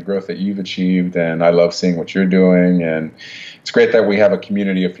podcast and the growth that you've achieved, and I love seeing what you're doing, and it's great that we have a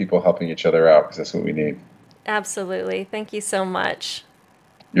community of people helping each other out because that's what we need. Absolutely. Thank you so much.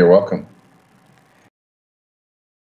 You're welcome.